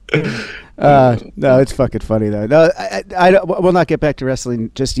 No, it's fucking funny, though. No, I we'll not get back to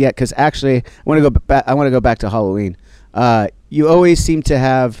wrestling just yet, because actually, I want to go back to Halloween. You always seem to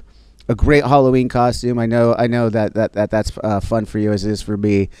have a great Halloween costume. I know that's fun for you as it is for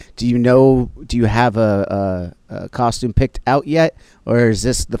me. Do you have a costume picked out yet, or is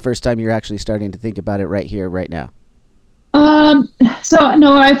this the first time you're actually starting to think about it right here, right now? So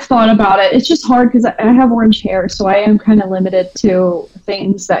no, I've thought about it. It's just hard because I have orange hair, so I am kind of limited to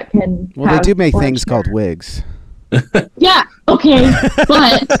things that can. Well, they do make things called wigs. Yeah, okay,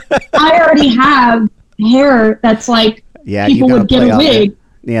 but I already have hair that's like people would get a wig.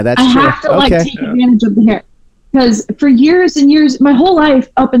 Yeah, that's true. I have to take advantage of the hair, because for years and years, my whole life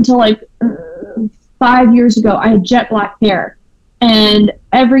up until 5 years ago, I had jet black hair, and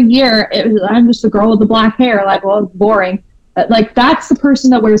every year I'm just the girl with the black hair. Like, well, it's boring. That's the person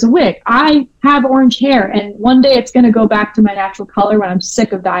that wears a wig. I have orange hair, and one day it's going to go back to my natural color when I'm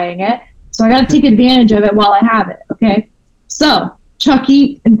sick of dyeing it. So I got to take advantage of it while I have it. Okay, so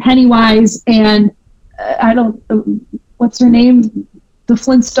Chucky and Pennywise and what's her name? The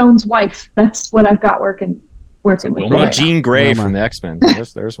Flintstones' wife. That's what I've got working with. Jean Grey from the X-Men.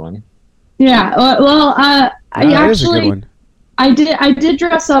 There's one. Yeah. Well, I that is a good actually one. I did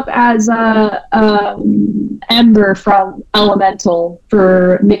dress up as Ember from Elemental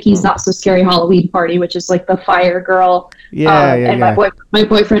for Mickey's Not So Scary Halloween Party, which is like the fire girl. And my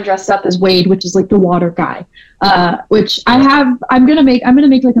boyfriend dressed up as Wade, which is like the water guy. Which I'm gonna make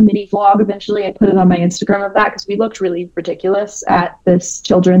like a mini vlog eventually and put it on my Instagram of that, because we looked really ridiculous at this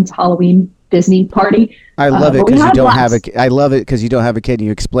children's Halloween Disney party. I love it because you don't have I love it because you don't have a kid. And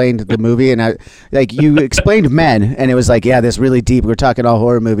you explained the movie, and you explained Men, and it was like, yeah, this really deep. We're talking all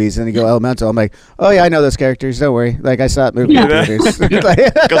horror movies, and you go Elemental. I'm like, oh yeah, I know those characters. Don't worry. Like I saw that movie in theaters.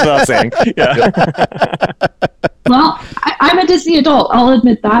 Goes without saying. Yeah. Well, I'm a Disney adult. I'll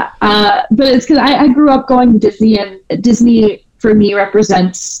admit that. But it's because I grew up going to Disney, and Disney for me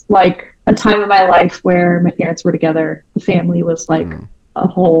represents like a time of my life where my parents were together. The family was like a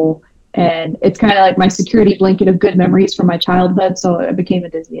whole. And it's kind of like my security blanket of good memories from my childhood, so I became a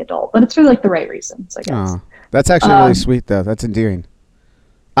Disney adult. But it's for like the right reasons, I guess. Oh, that's actually really sweet, though. That's endearing.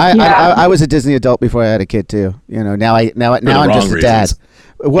 I was a Disney adult before I had a kid too. You know, now I'm just a dad.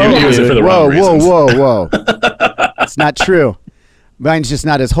 Whoa! It's not true. Mine's just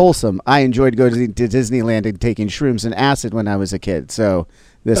not as wholesome. I enjoyed going to Disneyland and taking shrooms and acid when I was a kid. So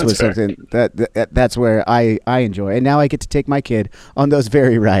this was something that's where I enjoy. And now I get to take my kid on those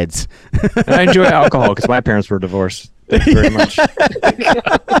very rides. And I enjoy alcohol because my parents were divorced. Thank you very much. I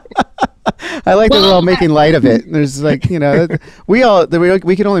like that we're all making light of it. There's like, you know, we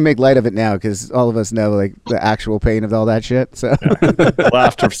can only make light of it now because all of us know like the actual pain of all that shit. So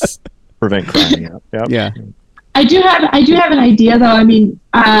laughter prevent crying. Yep. Yeah. I do have an idea though. I mean,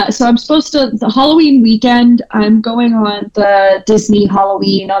 so I'm supposed to, the Halloween weekend, I'm going on the Disney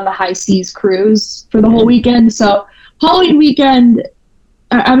Halloween on the High Seas cruise for the whole weekend. So Halloween weekend,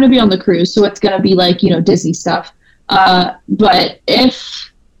 I'm going to be on the cruise. So it's going to be like, you know, Disney stuff. But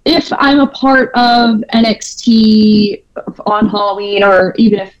if I'm a part of NXT on Halloween, or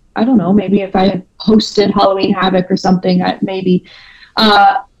even if, I don't know, maybe if I hosted Halloween Havoc or something, I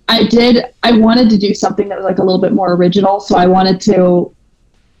wanted to do something that was like a little bit more original. So I wanted to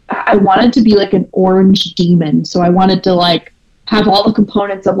be like an orange demon. So I wanted to like have all the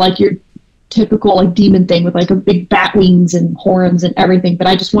components of like your typical like demon thing with like a big bat wings and horns and everything. But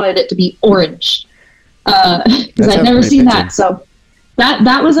I just wanted it to be orange because I'd never seen that. So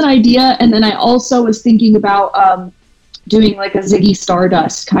that was an idea. And then I also was thinking about doing like a Ziggy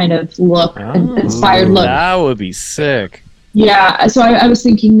Stardust kind of look, inspired look. That would be sick. Yeah, so I was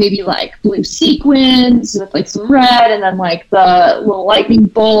thinking maybe like blue sequins with like some red, and then like the little lightning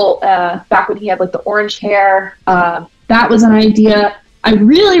bolt back when he had like the orange hair. That was an idea. I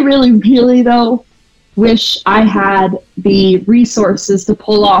really, really, really though wish I had the resources to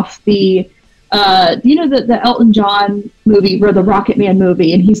pull off the the Elton John movie or the Rocket Man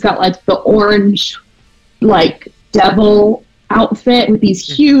movie, and he's got like the orange like devil outfit with these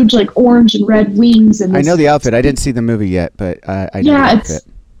huge like orange and red wings. And I know the outfit. I didn't see the movie yet, but I know the outfit.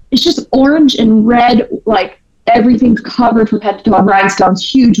 It's just orange and red, like everything's covered from head to toe on rhinestones,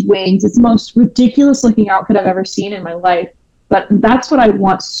 huge wings. It's the most ridiculous looking outfit I've ever seen in my life. But that's what I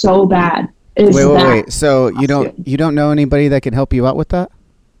want so bad. Wait. So you don't know anybody that can help you out with that?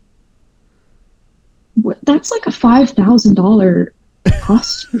 That's like a $5,000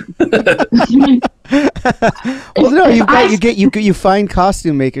 costume. Well, no, you find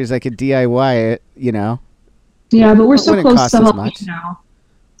costume makers that can DIY it, you know. Yeah, but we're so close to Halloween now.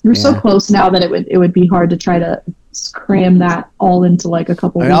 We're so close now that it would be hard to try to cram that all into like a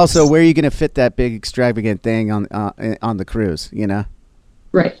couple. And weeks. Also, where are you going to fit that big extravagant thing on the cruise? You know.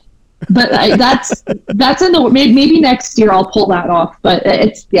 Right, but that's in the maybe next year I'll pull that off. But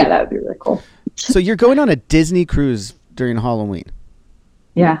that would be really cool. So you're going on a Disney cruise during Halloween.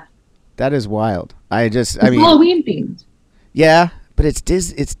 Yeah. That is wild. It's Halloween themed. Yeah, but it's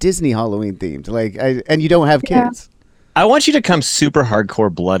Disney Halloween themed. Like, and you don't have kids. I want you to come super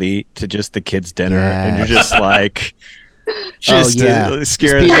hardcore bloody to just the kids' dinner, and you're just like, scare the shit out of them.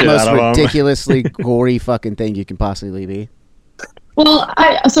 The most ridiculously gory fucking thing you can possibly be. Well,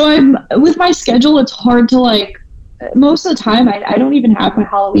 I'm with my schedule. It's hard to like. Most of the time, I don't even have my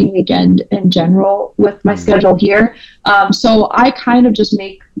Halloween weekend in general with my schedule here. So I kind of just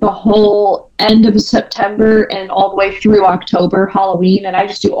make the whole end of September and all the way through October Halloween, and I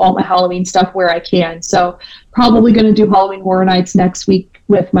just do all my Halloween stuff where I can. So probably going to do Halloween Horror Nights next week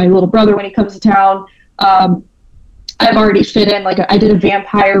with my little brother when he comes to town. I've already fit in, like I did a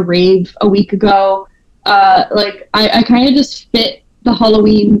vampire rave a week ago. I kind of just fit the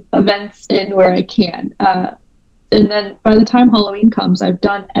Halloween events in where I can. And then by the time Halloween comes, I've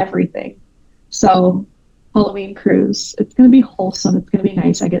done everything. So Halloween cruise. It's going to be wholesome. It's going to be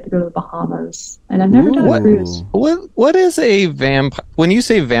nice. I get to go to the Bahamas, and I've never done a cruise. What is a vampire? When you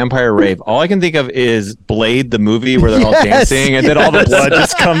say vampire rave, all I can think of is Blade, the movie where they're all dancing and then all the blood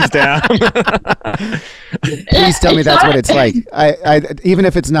just comes down. Please tell me that's what it's like. I even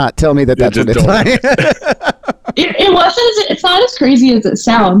if it's not, tell me that's what it's like. It wasn't. It's not as crazy as it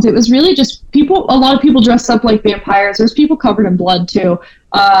sounds. It was really just people. A lot of people dressed up like vampires. There's people covered in blood too.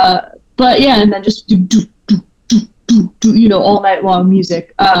 But yeah, and then just all night long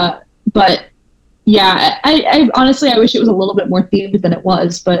music. But yeah, I honestly I wish it was a little bit more themed than it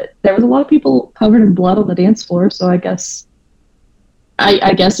was. But there was a lot of people covered in blood on the dance floor, so I guess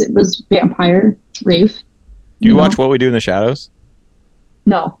it was vampire rave. Do you watch What We Do in the Shadows?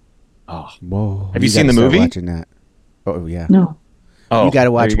 No. Oh, whoa! Have you seen the movie? Watching that. Oh yeah. No. Oh, you got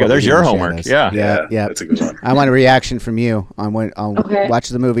to watch. There's your homework. Yeah. That's a good one. I want a reaction from you on when I'll watch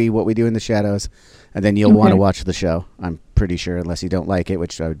the movie What We Do in the Shadows, and then you'll want to watch the show. I'm pretty sure, unless you don't like it,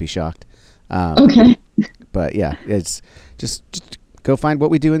 which I would be shocked. Okay. But yeah, it's just go find What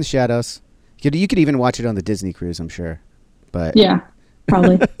We Do in the Shadows. You could even watch it on the Disney cruise, I'm sure. But yeah,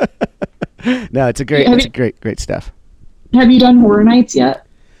 probably. No, it's great stuff. Have you done Horror Nights yet?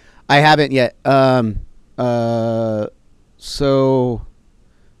 I haven't yet. So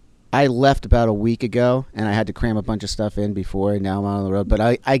I left about a week ago, and I had to cram a bunch of stuff in before, and now I'm on the road. But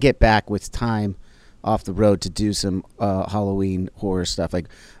I get back with time off the road to do some Halloween horror stuff. Like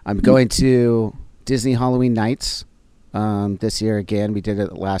I'm going to Disney Halloween Nights this year again. We did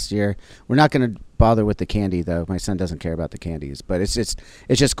it last year. We're not going to bother with the candy, though. My son doesn't care about the candies. But it's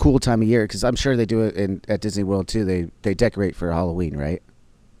just cool time of year, because I'm sure they do it at Disney World, too. They decorate for Halloween, right?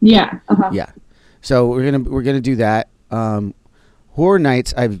 Yeah. Yeah. So we're gonna do that. Horror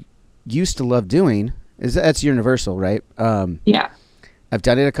Nights I've used to love doing. That's Universal, right? Yeah. I've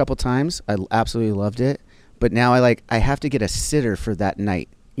done it a couple times. I absolutely loved it. But now I have to get a sitter for that night.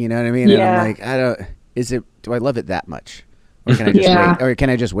 You know what I mean? Yeah. And I'm like, do I love it that much? Or can I just wait? Or can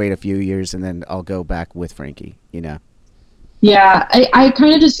I just wait a few years and then I'll go back with Frankie, you know? Yeah. I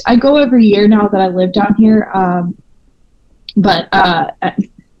kind of I go every year now that I live down here. But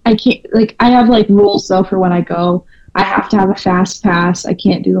I can't, I have rules though for when I go. I have to have a fast pass. I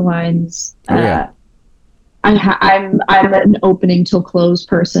can't do the lines. I'm an opening till close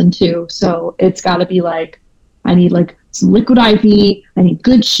person too, so it's got to be I need some liquid IV. I need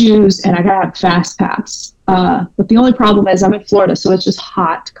good shoes, and I gotta have fast pass. But the only problem is I'm in Florida, so it's just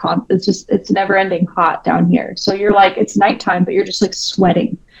hot. It's never ending hot down here. So you're it's nighttime, but you're just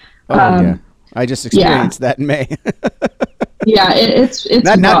sweating. Oh yeah, I just experienced that in May. Yeah, it's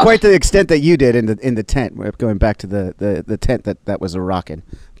not quite to the extent that you did in the tent. We're going back to the tent that was a rockin'.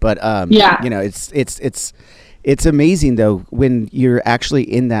 But yeah, it's amazing though when you're actually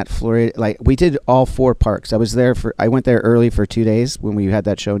in that Florida. We did all 4 parks. I went there early for 2 days when we had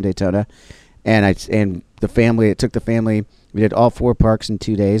that show in Daytona, and the family. It took the family. We did all 4 parks in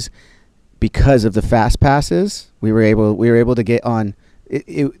 2 days because of the fast passes. We were able to get on.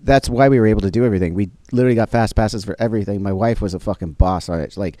 That's why we were able to do everything. We literally got fast passes for everything. My wife was a fucking boss on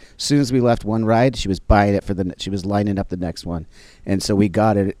it. As soon as we left one ride, she was buying it she was lining up the next one. And so we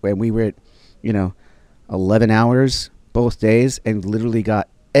got it, and we were at, 11 hours both days, and literally got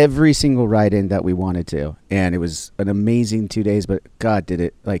every single ride in that we wanted to. And it was an amazing 2 days, but God did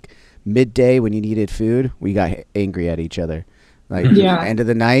it. Midday when you needed food, we got angry at each other. End of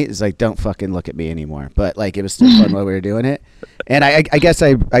the night is don't fucking look at me anymore. But it was still fun while we were doing it. And I guess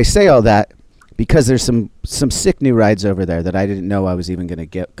I say all that because there's some sick new rides over there that I didn't know I was even going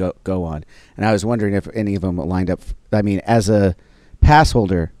to go on. And I was wondering if any of them lined up. I mean, as a pass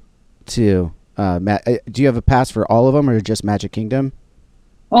holder to do you have a pass for all of them or just Magic Kingdom?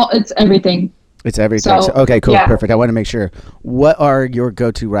 Well, it's everything. It's everything. So, okay, cool, yeah. Perfect. I want to make sure. What are your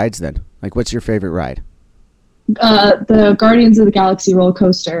go-to rides then? What's your favorite ride? The Guardians of the Galaxy roller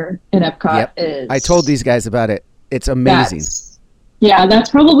coaster in Epcot is. I told these guys about it. It's amazing. That's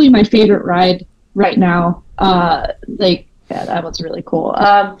probably my favorite ride right now. That one's really cool.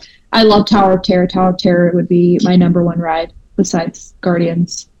 I love Tower of Terror. Tower of Terror would be my number 1 ride besides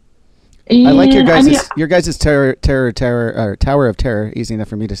Guardians. And, I like your guys' Tower of Terror. Easy enough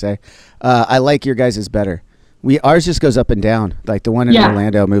for me to say. I like your guys' better. Ours just goes up and down. The one in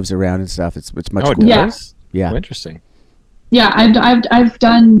Orlando moves around and stuff. It's much cooler. Yeah. Oh, interesting. Yeah, I've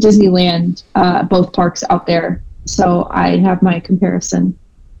done Disneyland, both parks out there, so I have my comparison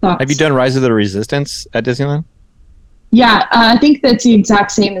thoughts. Have you done Rise of the Resistance at Disneyland? Yeah, I think that's the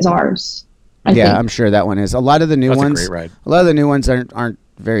exact same as ours. I think. I'm sure that one is. A lot of the new ones. A great ride. A lot of the new ones aren't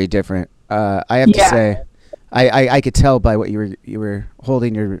very different. I have to say, I could tell by what you were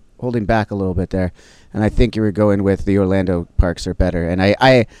holding back a little bit there, and I think you were going with the Orlando parks are better, and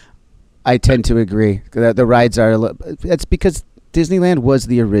I tend to agree. The rides are that's because Disneyland was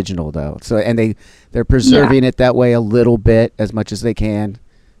the original though, so and they're preserving it that way a little bit as much as they can,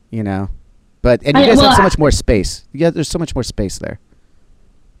 you know. But and you guys have so much more space. Yeah, there's so much more space there.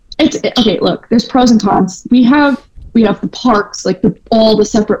 It's okay. Look, there's pros and cons. We have the parks, like all the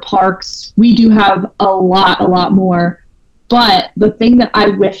separate parks. We do have a lot more. But the thing that I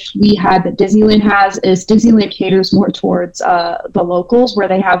wish we had that Disneyland has is Disneyland caters more towards the locals, where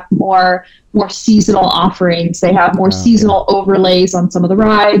they have more seasonal offerings. They have more seasonal overlays on some of the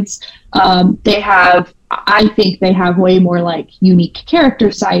rides. I think they have way more like unique character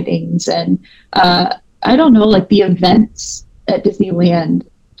sightings, and I don't know, like the events at Disneyland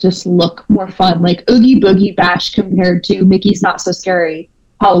just look more fun. Like Oogie Boogie Bash compared to Mickey's Not So Scary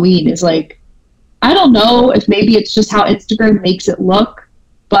Halloween is like, I don't know if maybe it's just how Instagram makes it look,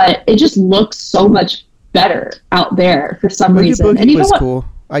 but it just looks so much better out there for some reason. Boogie and even was cool.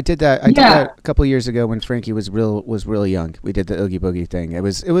 I did that a couple of years ago when Frankie was really young. We did the Oogie Boogie thing. It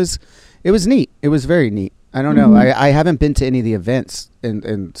was neat. It was very neat. I don't know. I haven't been to any of the events,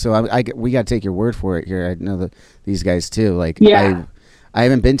 and so we got to take your word for it here. I know these guys too. Like I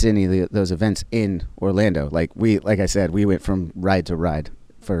haven't been to any of those events in Orlando. Like I said, we went from ride to ride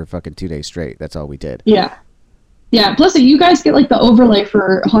for fucking 2 days straight. That's all we did. Yeah. Plus, you guys get like the overlay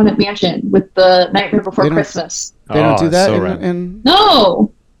for Haunted Mansion with the Nightmare Before Christmas. They don't do that. So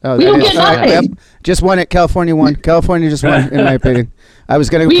no. Oh, we don't get nothing. Just won it. California won. California just won, in my opinion. I was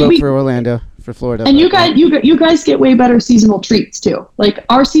gonna vote for Orlando, for Florida. And you guys get way better seasonal treats too. Like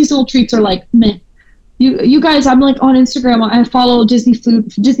our seasonal treats are like meh. You guys, I'm like on Instagram. I follow Disney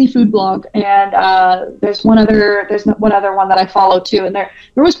food blog, and there's one other one that I follow too, and they're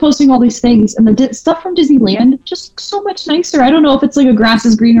always posting all these things, and the stuff from Disneyland just so much nicer. I don't know if it's like a grass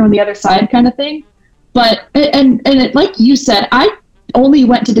is greener on the other side kind of thing, but and it, like you said, I only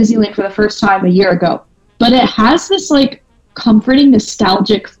went to Disneyland for the first time a year ago, but it has this like comforting,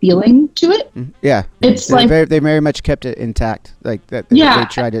 nostalgic feeling to it. Yeah, it's they very much kept it intact. Like that. Yeah,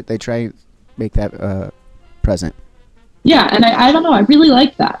 they tried. Make that present. Yeah, and I don't know. I really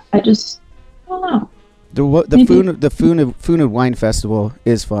like that. I don't know. The Food and Wine Festival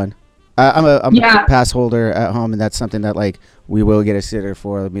is fun. I'm a pass holder at home, and that's something that like we will get a sitter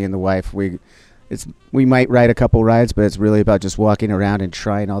for. Me and the wife. We might ride a couple rides, but it's really about just walking around and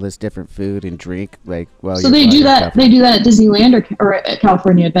trying all this different food and drink. Like, well, so they do that. They do that at Disneyland or at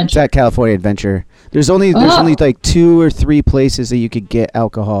California Adventure. It's at California Adventure. There's only like 2 or 3 places that you could get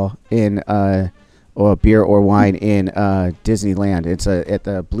alcohol in, or beer or wine in Disneyland. It's at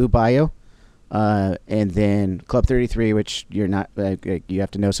the Blue Bayou, and then Club 33, which you're not. You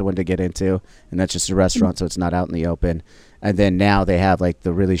have to know someone to get into, and that's just a restaurant, so it's not out in the open. And then now they have like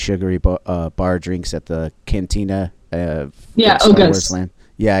the really sugary bar drinks at the Cantina. Oga's.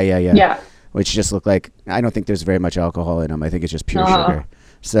 Yeah. Which just look like, I don't think there's very much alcohol in them. I think it's just pure sugar.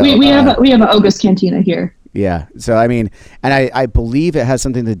 So we have an Oga's Cantina here. Yeah. So I mean, and I believe it has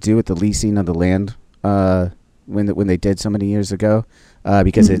something to do with the leasing of the land when they did so many years ago,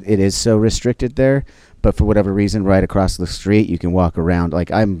 because it is so restricted there. But for whatever reason, right across the street, you can walk around.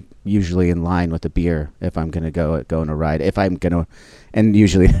 Like I'm usually in line with a beer if I'm gonna go on a ride. If I'm gonna, and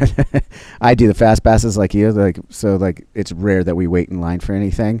usually I do the fast passes like you. Like so, like it's rare that we wait in line for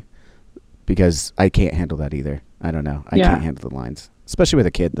anything because I can't handle that either. I don't know. I can't handle the lines, especially with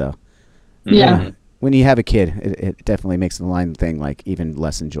a kid though. Yeah. When you have a kid, it definitely makes the line thing like even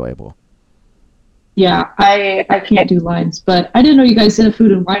less enjoyable. Yeah, I can't do lines, but I didn't know you guys did a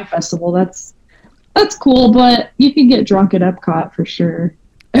food and wine festival. That's cool, but you can get drunk at Epcot for sure.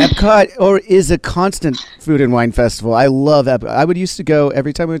 Epcot is a constant food and wine festival. I love Epcot. I would used to go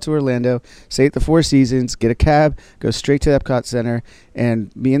every time I went to Orlando, stay at the Four Seasons, get a cab, go straight to Epcot Center,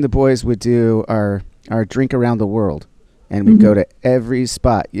 and me and the boys would do our drink around the world. And we'd go to every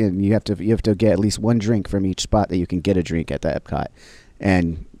spot, and you have to get at least one drink from each spot that you can get a drink at the Epcot.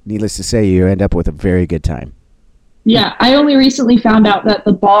 And needless to say, you end up with a very good time. Yeah, I only recently found out that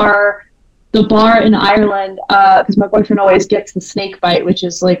the bar in Ireland, because my boyfriend always gets the snake bite, which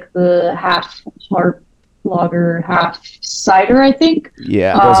is like the half hard lager, half cider, I think.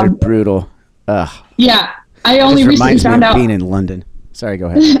 Yeah, those are brutal. Ugh. Yeah, I only recently found out being in London. Sorry, go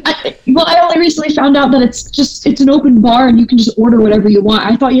ahead. I only recently found out that it's an open bar and you can just order whatever you want.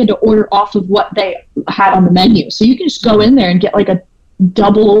 I thought you had to order off of what they had on the menu, so you can just go in there and get like a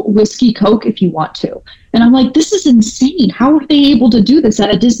double whiskey Coke if you want to. And I'm like, this is insane. How are they able to do this at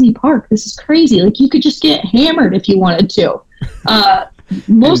a Disney park? This is crazy. Like, you could just get hammered if you wanted to. Most and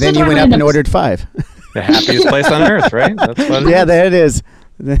then of the time you went up and ordered 5. The happiest place on earth, right? That's what Yeah, there it is.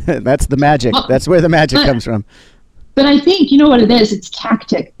 That's the magic. That's where the magic comes from. But I think, you know what it is? It's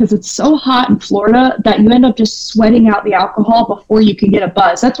tactic, because it's so hot in Florida that you end up just sweating out the alcohol before you can get a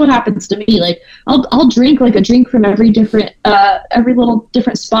buzz. That's what happens to me. Like, I'll drink like a drink from every little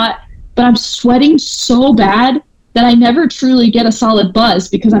different spot, but I'm sweating so bad that I never truly get a solid buzz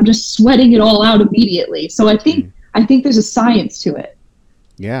because I'm just sweating it all out immediately. So I think there's a science to it.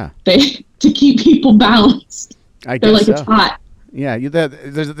 Yeah. To keep people balanced. I guess They're like, so. it's hot. Yeah,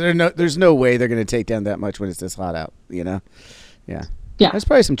 there's no way they're going to take down that much when it's this hot out, you know? Yeah. Yeah. There's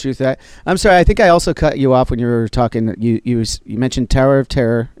probably some truth to that. I'm sorry, I think I also cut you off when you were talking. You mentioned Tower of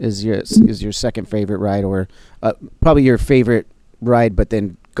Terror is your second favorite ride, or probably your favorite ride, but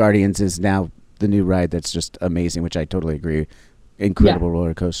then Guardians is now the new ride that's just amazing, which I totally agree. Incredible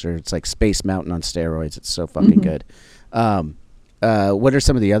roller coaster. It's like Space Mountain on steroids. It's so fucking good. What are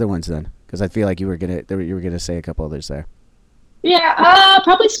some of the other ones then? Because I feel like you were gonna say a couple others there. Yeah,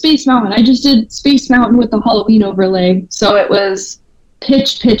 probably Space Mountain. I just did Space Mountain with the Halloween overlay, so it was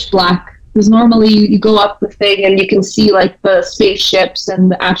pitch black. Because normally you go up the thing and you can see like the spaceships and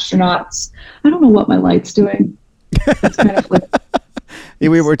the astronauts. I don't know what my light's doing. It's kind of like, yeah,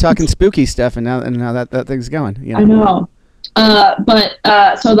 we were talking spooky stuff, and now that thing's going. You know? I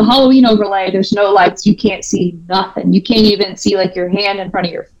know. So the Halloween overlay, there's no lights. You can't see nothing. You can't even see like your hand in front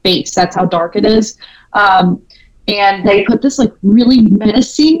of your face. That's how dark it is. And they put this like really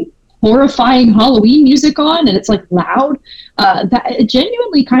menacing, horrifying Halloween music on, and it's like loud. That it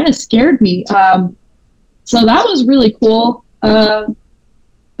genuinely kind of scared me. So that was really cool. But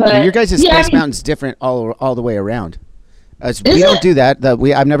your guys' Space Mountain's different all the way around. We don't do that.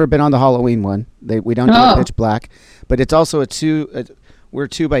 I've never been on the Halloween one. We don't do it pitch black, but it's also we're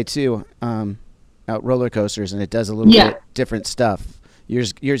 2x2 out roller coasters, and it does a little bit different stuff.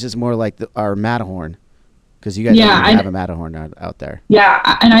 Yours is more like our Matterhorn. Because you guys don't have a Matterhorn out there.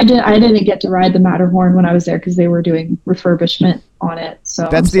 Yeah, and I didn't get to ride the Matterhorn when I was there because they were doing refurbishment on it. So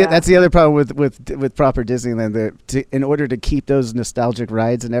that's the other problem with proper Disneyland. In order to keep those nostalgic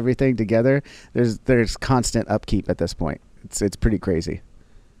rides and everything together, there's constant upkeep at this point. It's pretty crazy.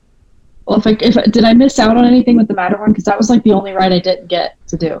 Well, if did I miss out on anything with the Matterhorn? Because that was like the only ride I didn't get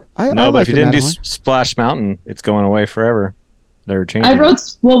to do. But if you didn't do Splash Mountain, it's going away forever. They're changing.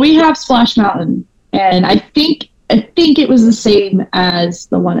 We have Splash Mountain. And I think it was the same as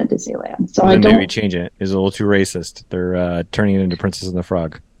the one at Disneyland. So I don't. Maybe change it. It's a little too racist. They're turning it into Princess and the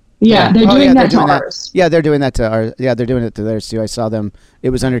Frog. Yeah, they're doing that to ours. Yeah, they're doing that to ours. Yeah, they're doing it to theirs too. I saw them. It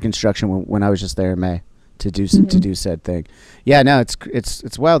was under construction when I was just there in May to do said thing. Yeah, no,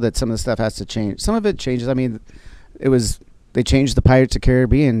 it's wild that some of the stuff has to change. Some of it changes. I mean, they changed the Pirates of the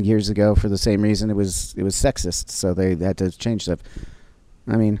Caribbean years ago for the same reason. It was sexist, so they had to change stuff.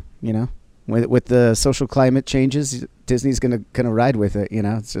 I mean, you know. With the social climate changes, Disney's gonna ride with it. You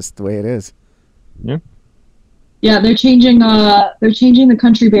know, it's just the way it is. Yeah. Yeah, they're changing the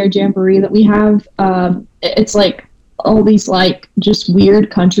Country Bear Jamboree that we have. It's like all these like just weird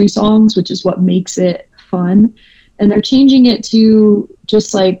country songs, which is what makes it fun. And they're changing it to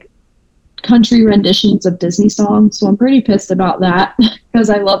just like country renditions of Disney songs. So I'm pretty pissed about that because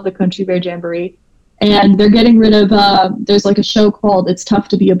I love the Country Bear Jamboree. And they're getting rid of, there's like a show called It's Tough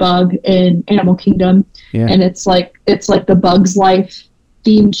to Be a Bug in Animal Kingdom. Yeah. And it's like the Bug's Life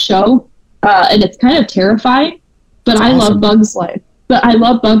themed show. And it's kind of terrifying, but I love Bug's Life.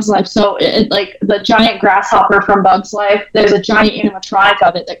 So it like the giant grasshopper from Bug's Life, there's a giant animatronic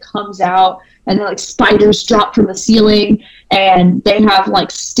of it that comes out, and then like spiders drop from the ceiling, and they have like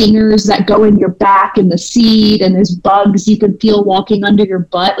stingers that go in your back and the seat, and there's bugs you can feel walking under your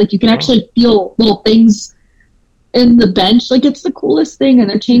butt. Like you can actually feel little things in the bench. Like it's the coolest thing, and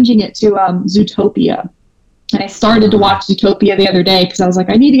they're changing it to Zootopia. And I started to watch Zootopia the other day because I was like,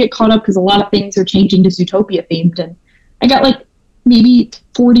 I need to get caught up because a lot of things are changing to Zootopia themed. And I got like maybe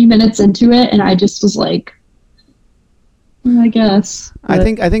 40 minutes into it, and I just was like, I guess. But I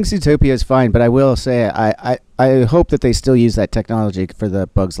think Zootopia is fine, but I will say I hope that they still use that technology for the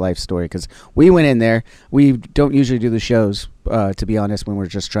Bug's Life story, because we went in there. We don't usually do the shows, to be honest, when we're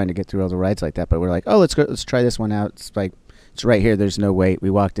just trying to get through all the rides like that. But we're like, oh, let's try this one out. It's like it's right here. There's no wait.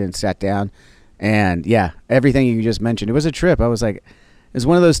 We walked in, sat down, and yeah, everything you just mentioned. It was a trip. I was like, it's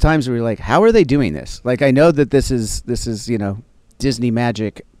one of those times where you're like, how are they doing this? Like, I know that this is Disney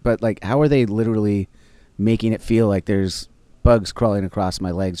magic, but like, how are they literally making it feel like there's bugs crawling across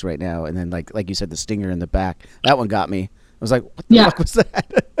my legs right now? And then like you said, the stinger in the back, that one got me. I was like, what the fuck was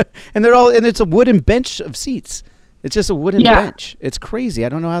that? And it's a wooden bench of seats. It's just a wooden bench. It's crazy. I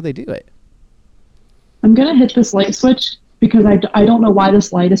don't know how they do it. I'm gonna hit this light switch because I don't know why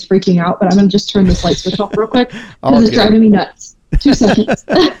this light is freaking out, but I'm going to just turn this light switch off real quick because it's driving me nuts. 2 seconds.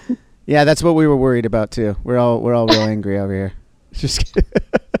 Yeah, that's what we were worried about too. We're all real angry over here. Just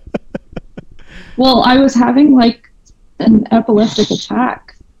Well, I was having like an epileptic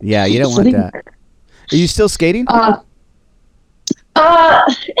attack. Yeah, you don't want that. Are you still skating?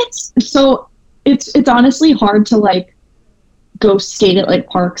 It's honestly hard to like go skate at like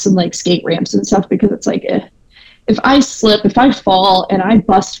parks and like skate ramps and stuff, because it's like if I slip, if I fall and I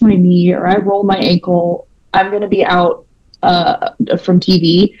bust my knee or I roll my ankle, I'm going to be out from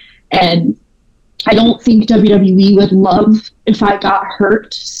TV. And I don't think WWE would love if I got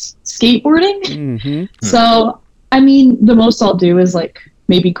hurt skateboarding. Mm-hmm. So, I mean, the most I'll do is like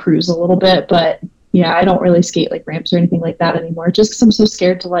maybe cruise a little bit, but yeah, I don't really skate like ramps or anything like that anymore, just because I'm so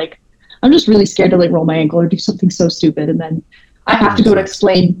scared to like, I'm just really scared to like roll my ankle or do something so stupid. And then I have to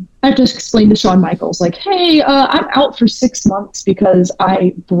explain to Shawn Michaels, like, hey, I'm out for 6 months because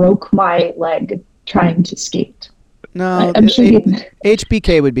I broke my leg trying to skate. No, I'm sure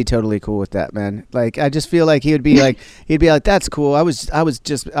HBK would be totally cool with that, man. Like, I just feel like he'd be like, that's cool. I was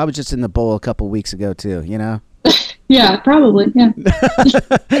just in the bowl a couple weeks ago too, you know? Yeah, probably. Yeah.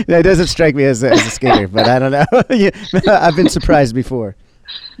 That doesn't strike me as a skater, but I don't know. I've been surprised before.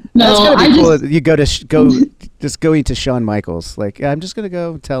 No, that's gonna be cool. You going to Shawn Michaels. Like, I'm just gonna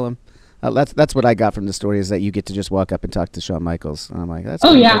go tell him. That's what I got from the story, is that you get to just walk up and talk to Shawn Michaels. And I'm like, that's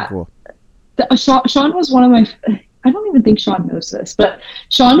cool. Shawn was one of my. I don't even think Shawn knows this, but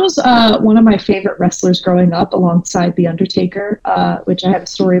Shawn was one of my favorite wrestlers growing up, alongside The Undertaker, which I have a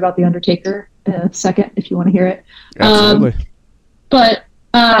story about The Undertaker in a second if you want to hear it. Absolutely. But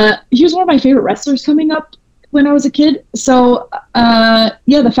he was one of my favorite wrestlers coming up when I was a kid. So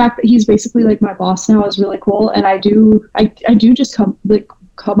the fact that he's basically like my boss now is really cool. And I do just come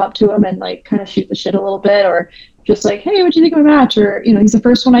up to him and like kind of shoot the shit a little bit, or just like, hey, what'd you think of my match? Or, you know, he's the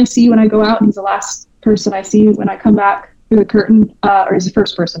first one I see when I go out, and he's the last person I see when I come back through the curtain, or he's the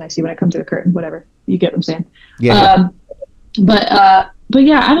first person I see when I come to the curtain, whatever, you get what I'm saying. Yeah. But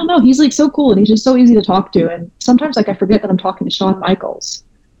yeah, I don't know. He's like so cool, and he's just so easy to talk to. And sometimes like I forget that I'm talking to Shawn Michaels,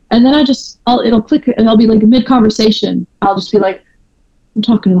 and then it'll click, and I'll be like mid conversation. I'll just be like, I'm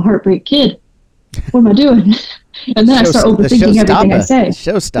talking to the Heartbreak Kid. What am I doing? And then I start overthinking everything I say.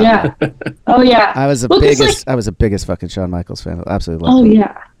 Showstopper. Yeah. Oh yeah. I was the biggest fucking Shawn Michaels fan. I absolutely loved him. Oh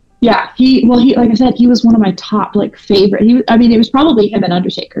yeah. Yeah, he like I said, he was one of my top like favorite. It was probably him and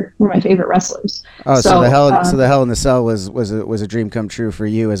Undertaker were my favorite wrestlers. Oh, so the Hell in the Cell was a dream come true for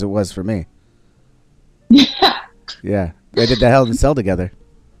you as it was for me. Yeah. Yeah, they did the Hell in the Cell together.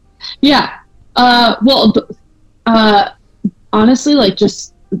 Yeah. Honestly, like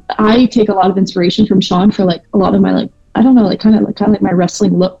just I take a lot of inspiration from Shawn for like a lot of my like I don't know like kind of like my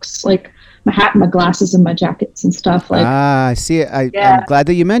wrestling looks, like my hat and my glasses and my jackets and stuff. Like, I see it. I'm glad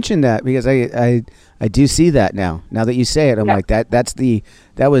that you mentioned that, because I do see that now. Now that you say it, I'm like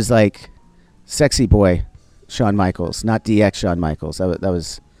that was like sexy boy Shawn Michaels, not DX Shawn Michaels. That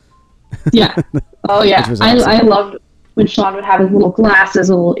was yeah. Oh yeah. Awesome. I loved when Shawn would have his little glasses,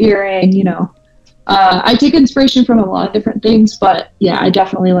 a little earring, you know. I take inspiration from a lot of different things, but yeah, I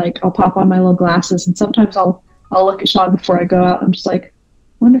definitely I'll pop on my little glasses, and sometimes I'll look at Shawn before I go out. I'm just like,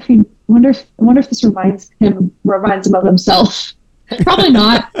 wonder if this reminds him of himself. Probably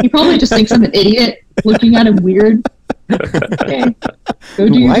not. He probably just thinks I'm an idiot, looking at him weird. Okay, go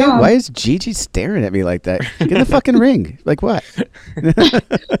do your job. Why is Gigi staring at me like that? Get in the fucking ring. Like what?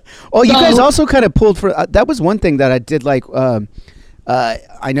 Oh, you guys also kind of pulled for. That was one thing that I did like.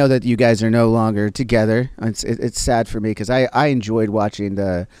 I know that you guys are no longer together. It's sad for me, because I enjoyed watching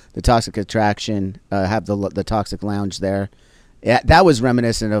the Toxic Attraction have the Toxic Lounge there. Yeah, that was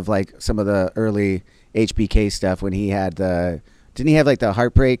reminiscent of like some of the early HBK stuff when he had didn't he have like the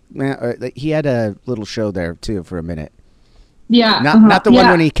Heartbreak man? Or, like, he had a little show there too for a minute. Yeah, not the one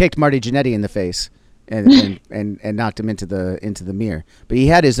when he kicked Marty Jannetty in the face and knocked him into the mirror. But he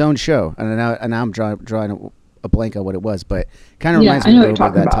had his own show, and now I'm drawing a blank on what it was, but kind of reminds me a little bit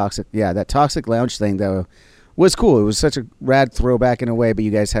of that Toxic. Yeah, that Toxic Lounge thing though was cool. It was such a rad throwback in a way, but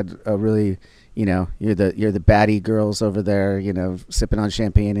you guys had a really, you know, you're the baddie girls over there, you know, sipping on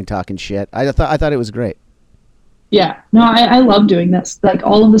champagne and talking shit. I thought it was great. Yeah, no, I love doing this. Like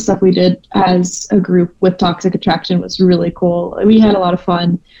all of the stuff we did as a group with Toxic Attraction was really cool. We had a lot of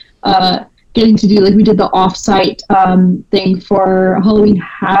fun getting to do, like we did the off-site thing for Halloween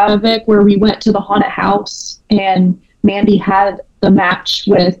Havoc, where we went to the haunted house and Mandy had the match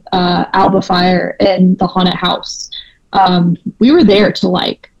with Alba Fire in the haunted house. We were there till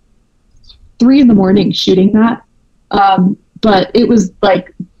like 3 a.m. shooting that. But it was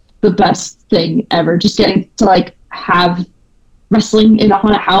like the best thing ever, just getting to like have wrestling in a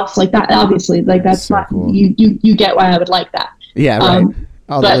haunted house like that. Obviously, like that's So not cool. you get why I would like that. Yeah, right.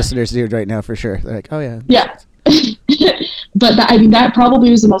 All the but- listeners do right now for sure. They're like, oh yeah. Yeah. But that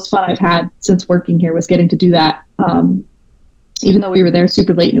probably was the most fun I've had since working here, was getting to do that. Even though we were there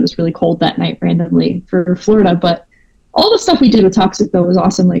super late and it was really cold that night randomly for Florida, but all the stuff we did with Toxic though was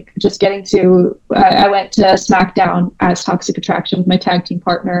awesome. Like just getting to, I went to SmackDown as Toxic Attraction with my tag team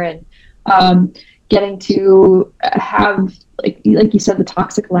partner, and getting to have like you said, the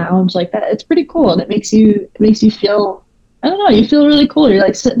Toxic Lounge, like that. It's pretty cool, and it makes you feel, I don't know, you feel really cool. You're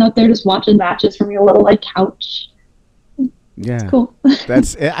like sitting up there just watching matches from your little like couch. Yeah, it's cool.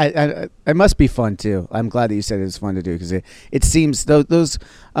 That's it must be fun too. I'm glad that you said it's fun to do, because it seems those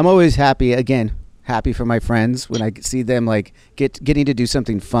I'm always happy for my friends when I see them like getting to do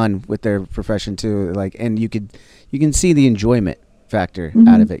something fun with their profession too, like, and you can see the enjoyment factor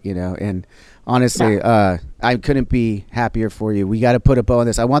out of it, you know. And honestly, I couldn't be happier for you. We got to put a bow on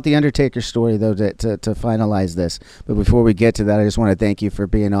this. I want the Undertaker story though to finalize this, but before we get to that, I just want to thank you for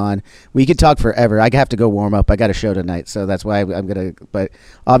being on. We could talk forever. I have to go warm up. I got a show tonight, so that's why I'm gonna, but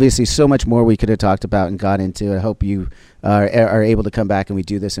obviously so much more we could have talked about and got into. I hope you are able to come back and we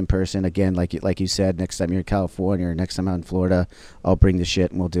do this in person again, like you said. Next time you're in California or next time out in Florida, I'll bring the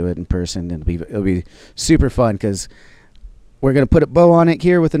shit and we'll do it in person, and it'll be super fun, because we're going to put a bow on it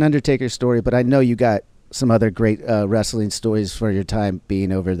here with an Undertaker story, but I know you got some other great wrestling stories for your time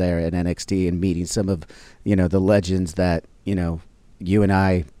being over there at NXT and meeting some of, you know, the legends that, you know, you and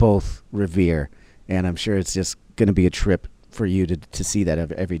I both revere. And I'm sure it's just going to be a trip for you to see that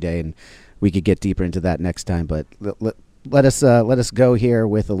every day. And we could get deeper into that next time. But let us go here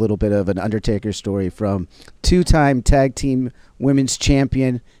with a little bit of an Undertaker story from two-time tag team women's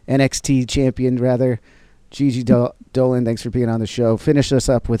champion, NXT champion rather, Gigi Dolin. Thanks for being on the show. Finish us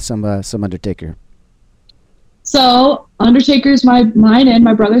up with some Undertaker. So Undertaker's mine and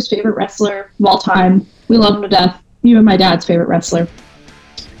my brother's favorite wrestler of all time. We love him to death. Even my dad's favorite wrestler.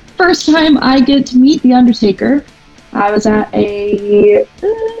 First time I get to meet the Undertaker, I was at where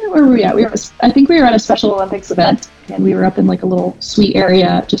were we at? I think we were at a Special Olympics event, and we were up in like a little suite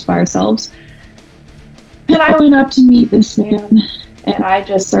area just by ourselves. And I went up to meet this man, and I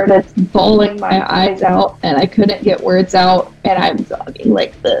just started bawling my eyes out, and I couldn't get words out, and I'm talking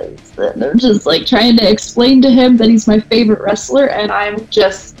like this, and I'm just like trying to explain to him that he's my favorite wrestler, and I'm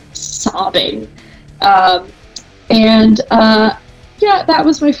just sobbing. Yeah, that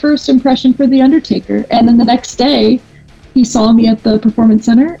was my first impression for The Undertaker. And then the next day, he saw me at the Performance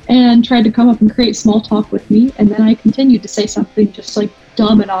Center and tried to come up and create small talk with me, and then I continued to say something just like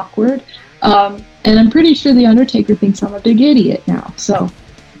dumb and awkward. And I'm pretty sure The Undertaker thinks I'm a big idiot now. So,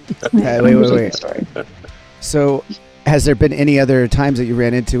 wait. Story. So, has there been any other times that you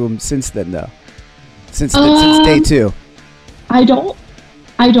ran into him since then, though? Since day two? I don't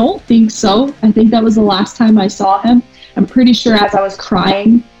think so. I think that was the last time I saw him. I'm pretty sure as I was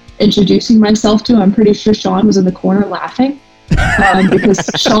crying, introducing myself to him, I'm pretty sure Sean was in the corner laughing because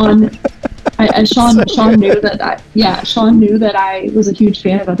Sean knew that I was a huge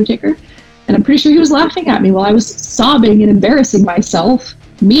fan of Undertaker. And I'm pretty sure he was laughing at me while I was sobbing and embarrassing myself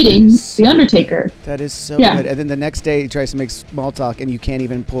meeting The Undertaker. That is so good. And then the next day he tries to make small talk and you can't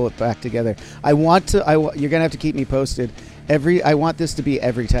even pull it back together. You're going to have to keep me posted. I want this to be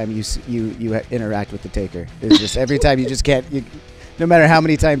every time you interact with the Taker. It's just every time you just can't, no matter how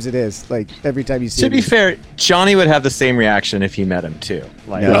many times it is, like every time you see him. To be fair, Johnny would have the same reaction if he met him too.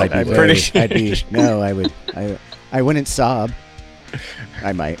 Like, no, I wouldn't sob.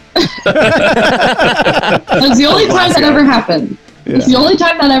 I might. That's the only time that ever happened. Yeah. It's the only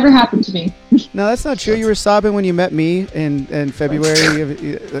time that ever happened to me. No, that's not true. You were sobbing when you met me in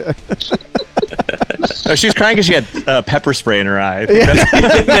February. Oh, she was crying because she had pepper spray in her eye.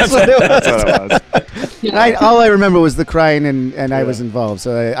 That's what it was. Yeah. All I remember was the crying, and I was involved.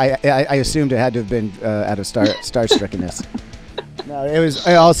 So I assumed it had to have been out of starstruckenness. No, it was,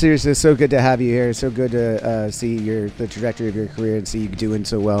 in all seriousness, so good to have you here. It's so good to see the trajectory of your career and see you doing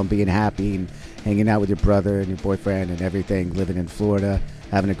so well and being happy and hanging out with your brother and your boyfriend and everything, living in Florida,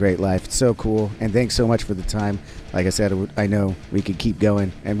 having a great life. It's so cool. And thanks so much for the time. Like I said, I know we could keep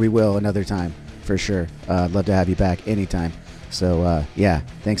going, and we will another time for sure. I'd love to have you back anytime. So,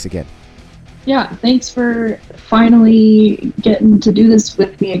 thanks again. Yeah, thanks for finally getting to do this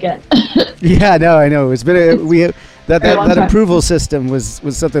with me again. Yeah, no, I know. It's been that approval system was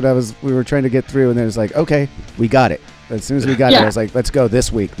something we were trying to get through, and then it's like, okay, we got it. As soon as we got it, I was like, let's go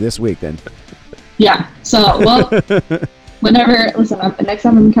this week then. Yeah. So, next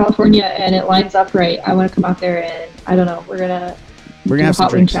time I'm in California and it lines up right, I want to come out there and I don't know, we're gonna have some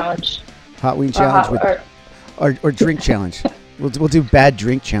Hot Wing Challenge. Hot Wing Challenge or drink challenge. We'll do bad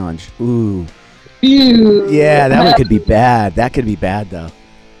drink challenge. Ooh. Ew. Yeah, that one could be bad. That could be bad though.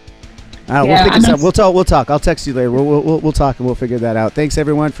 We'll figure this out. We'll talk. I'll text you later. We'll talk and we'll figure that out. Thanks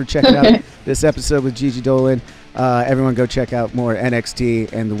everyone for checking out this episode with Gigi Dolin. Everyone go check out more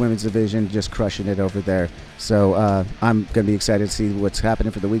NXT and the women's division, just crushing it over there. So I'm gonna be excited to see what's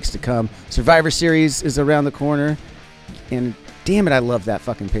happening for the weeks to come. Survivor Series is around the corner, and damn it, I love that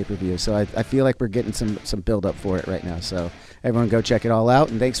fucking pay-per-view. So I feel like we're getting some build up for it right now. So everyone go check it all out,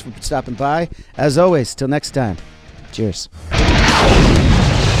 and thanks for stopping by. As always, till next time. Cheers.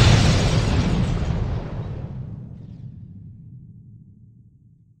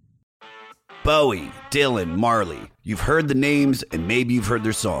 Bowie, Dylan, Marley. You've heard the names and maybe you've heard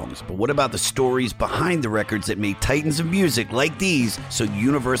their songs, but what about the stories behind the records that made titans of music like these so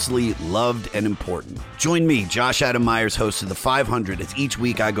universally loved and important? Join me, Josh Adam Myers, host of The 500, as each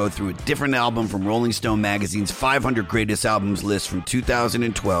week I go through a different album from Rolling Stone magazine's 500 Greatest Albums list from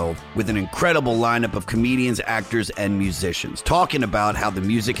 2012 with an incredible lineup of comedians, actors, and musicians talking about how the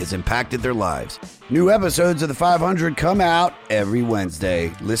music has impacted their lives. New episodes of The 500 come out every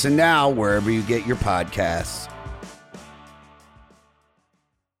Wednesday. Listen now wherever you get your podcasts.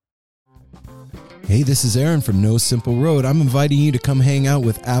 Hey, this is Aaron from No Simple Road. I'm inviting you to come hang out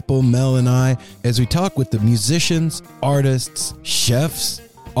with Apple, Mel, and I as we talk with the musicians, artists, chefs,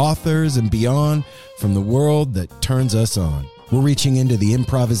 authors, and beyond from the world that turns us on. We're reaching into the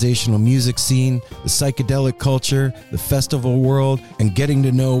improvisational music scene, the psychedelic culture, the festival world, and getting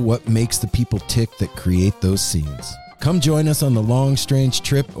to know what makes the people tick that create those scenes. Come join us on the long, strange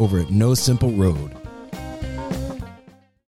trip over at No Simple Road.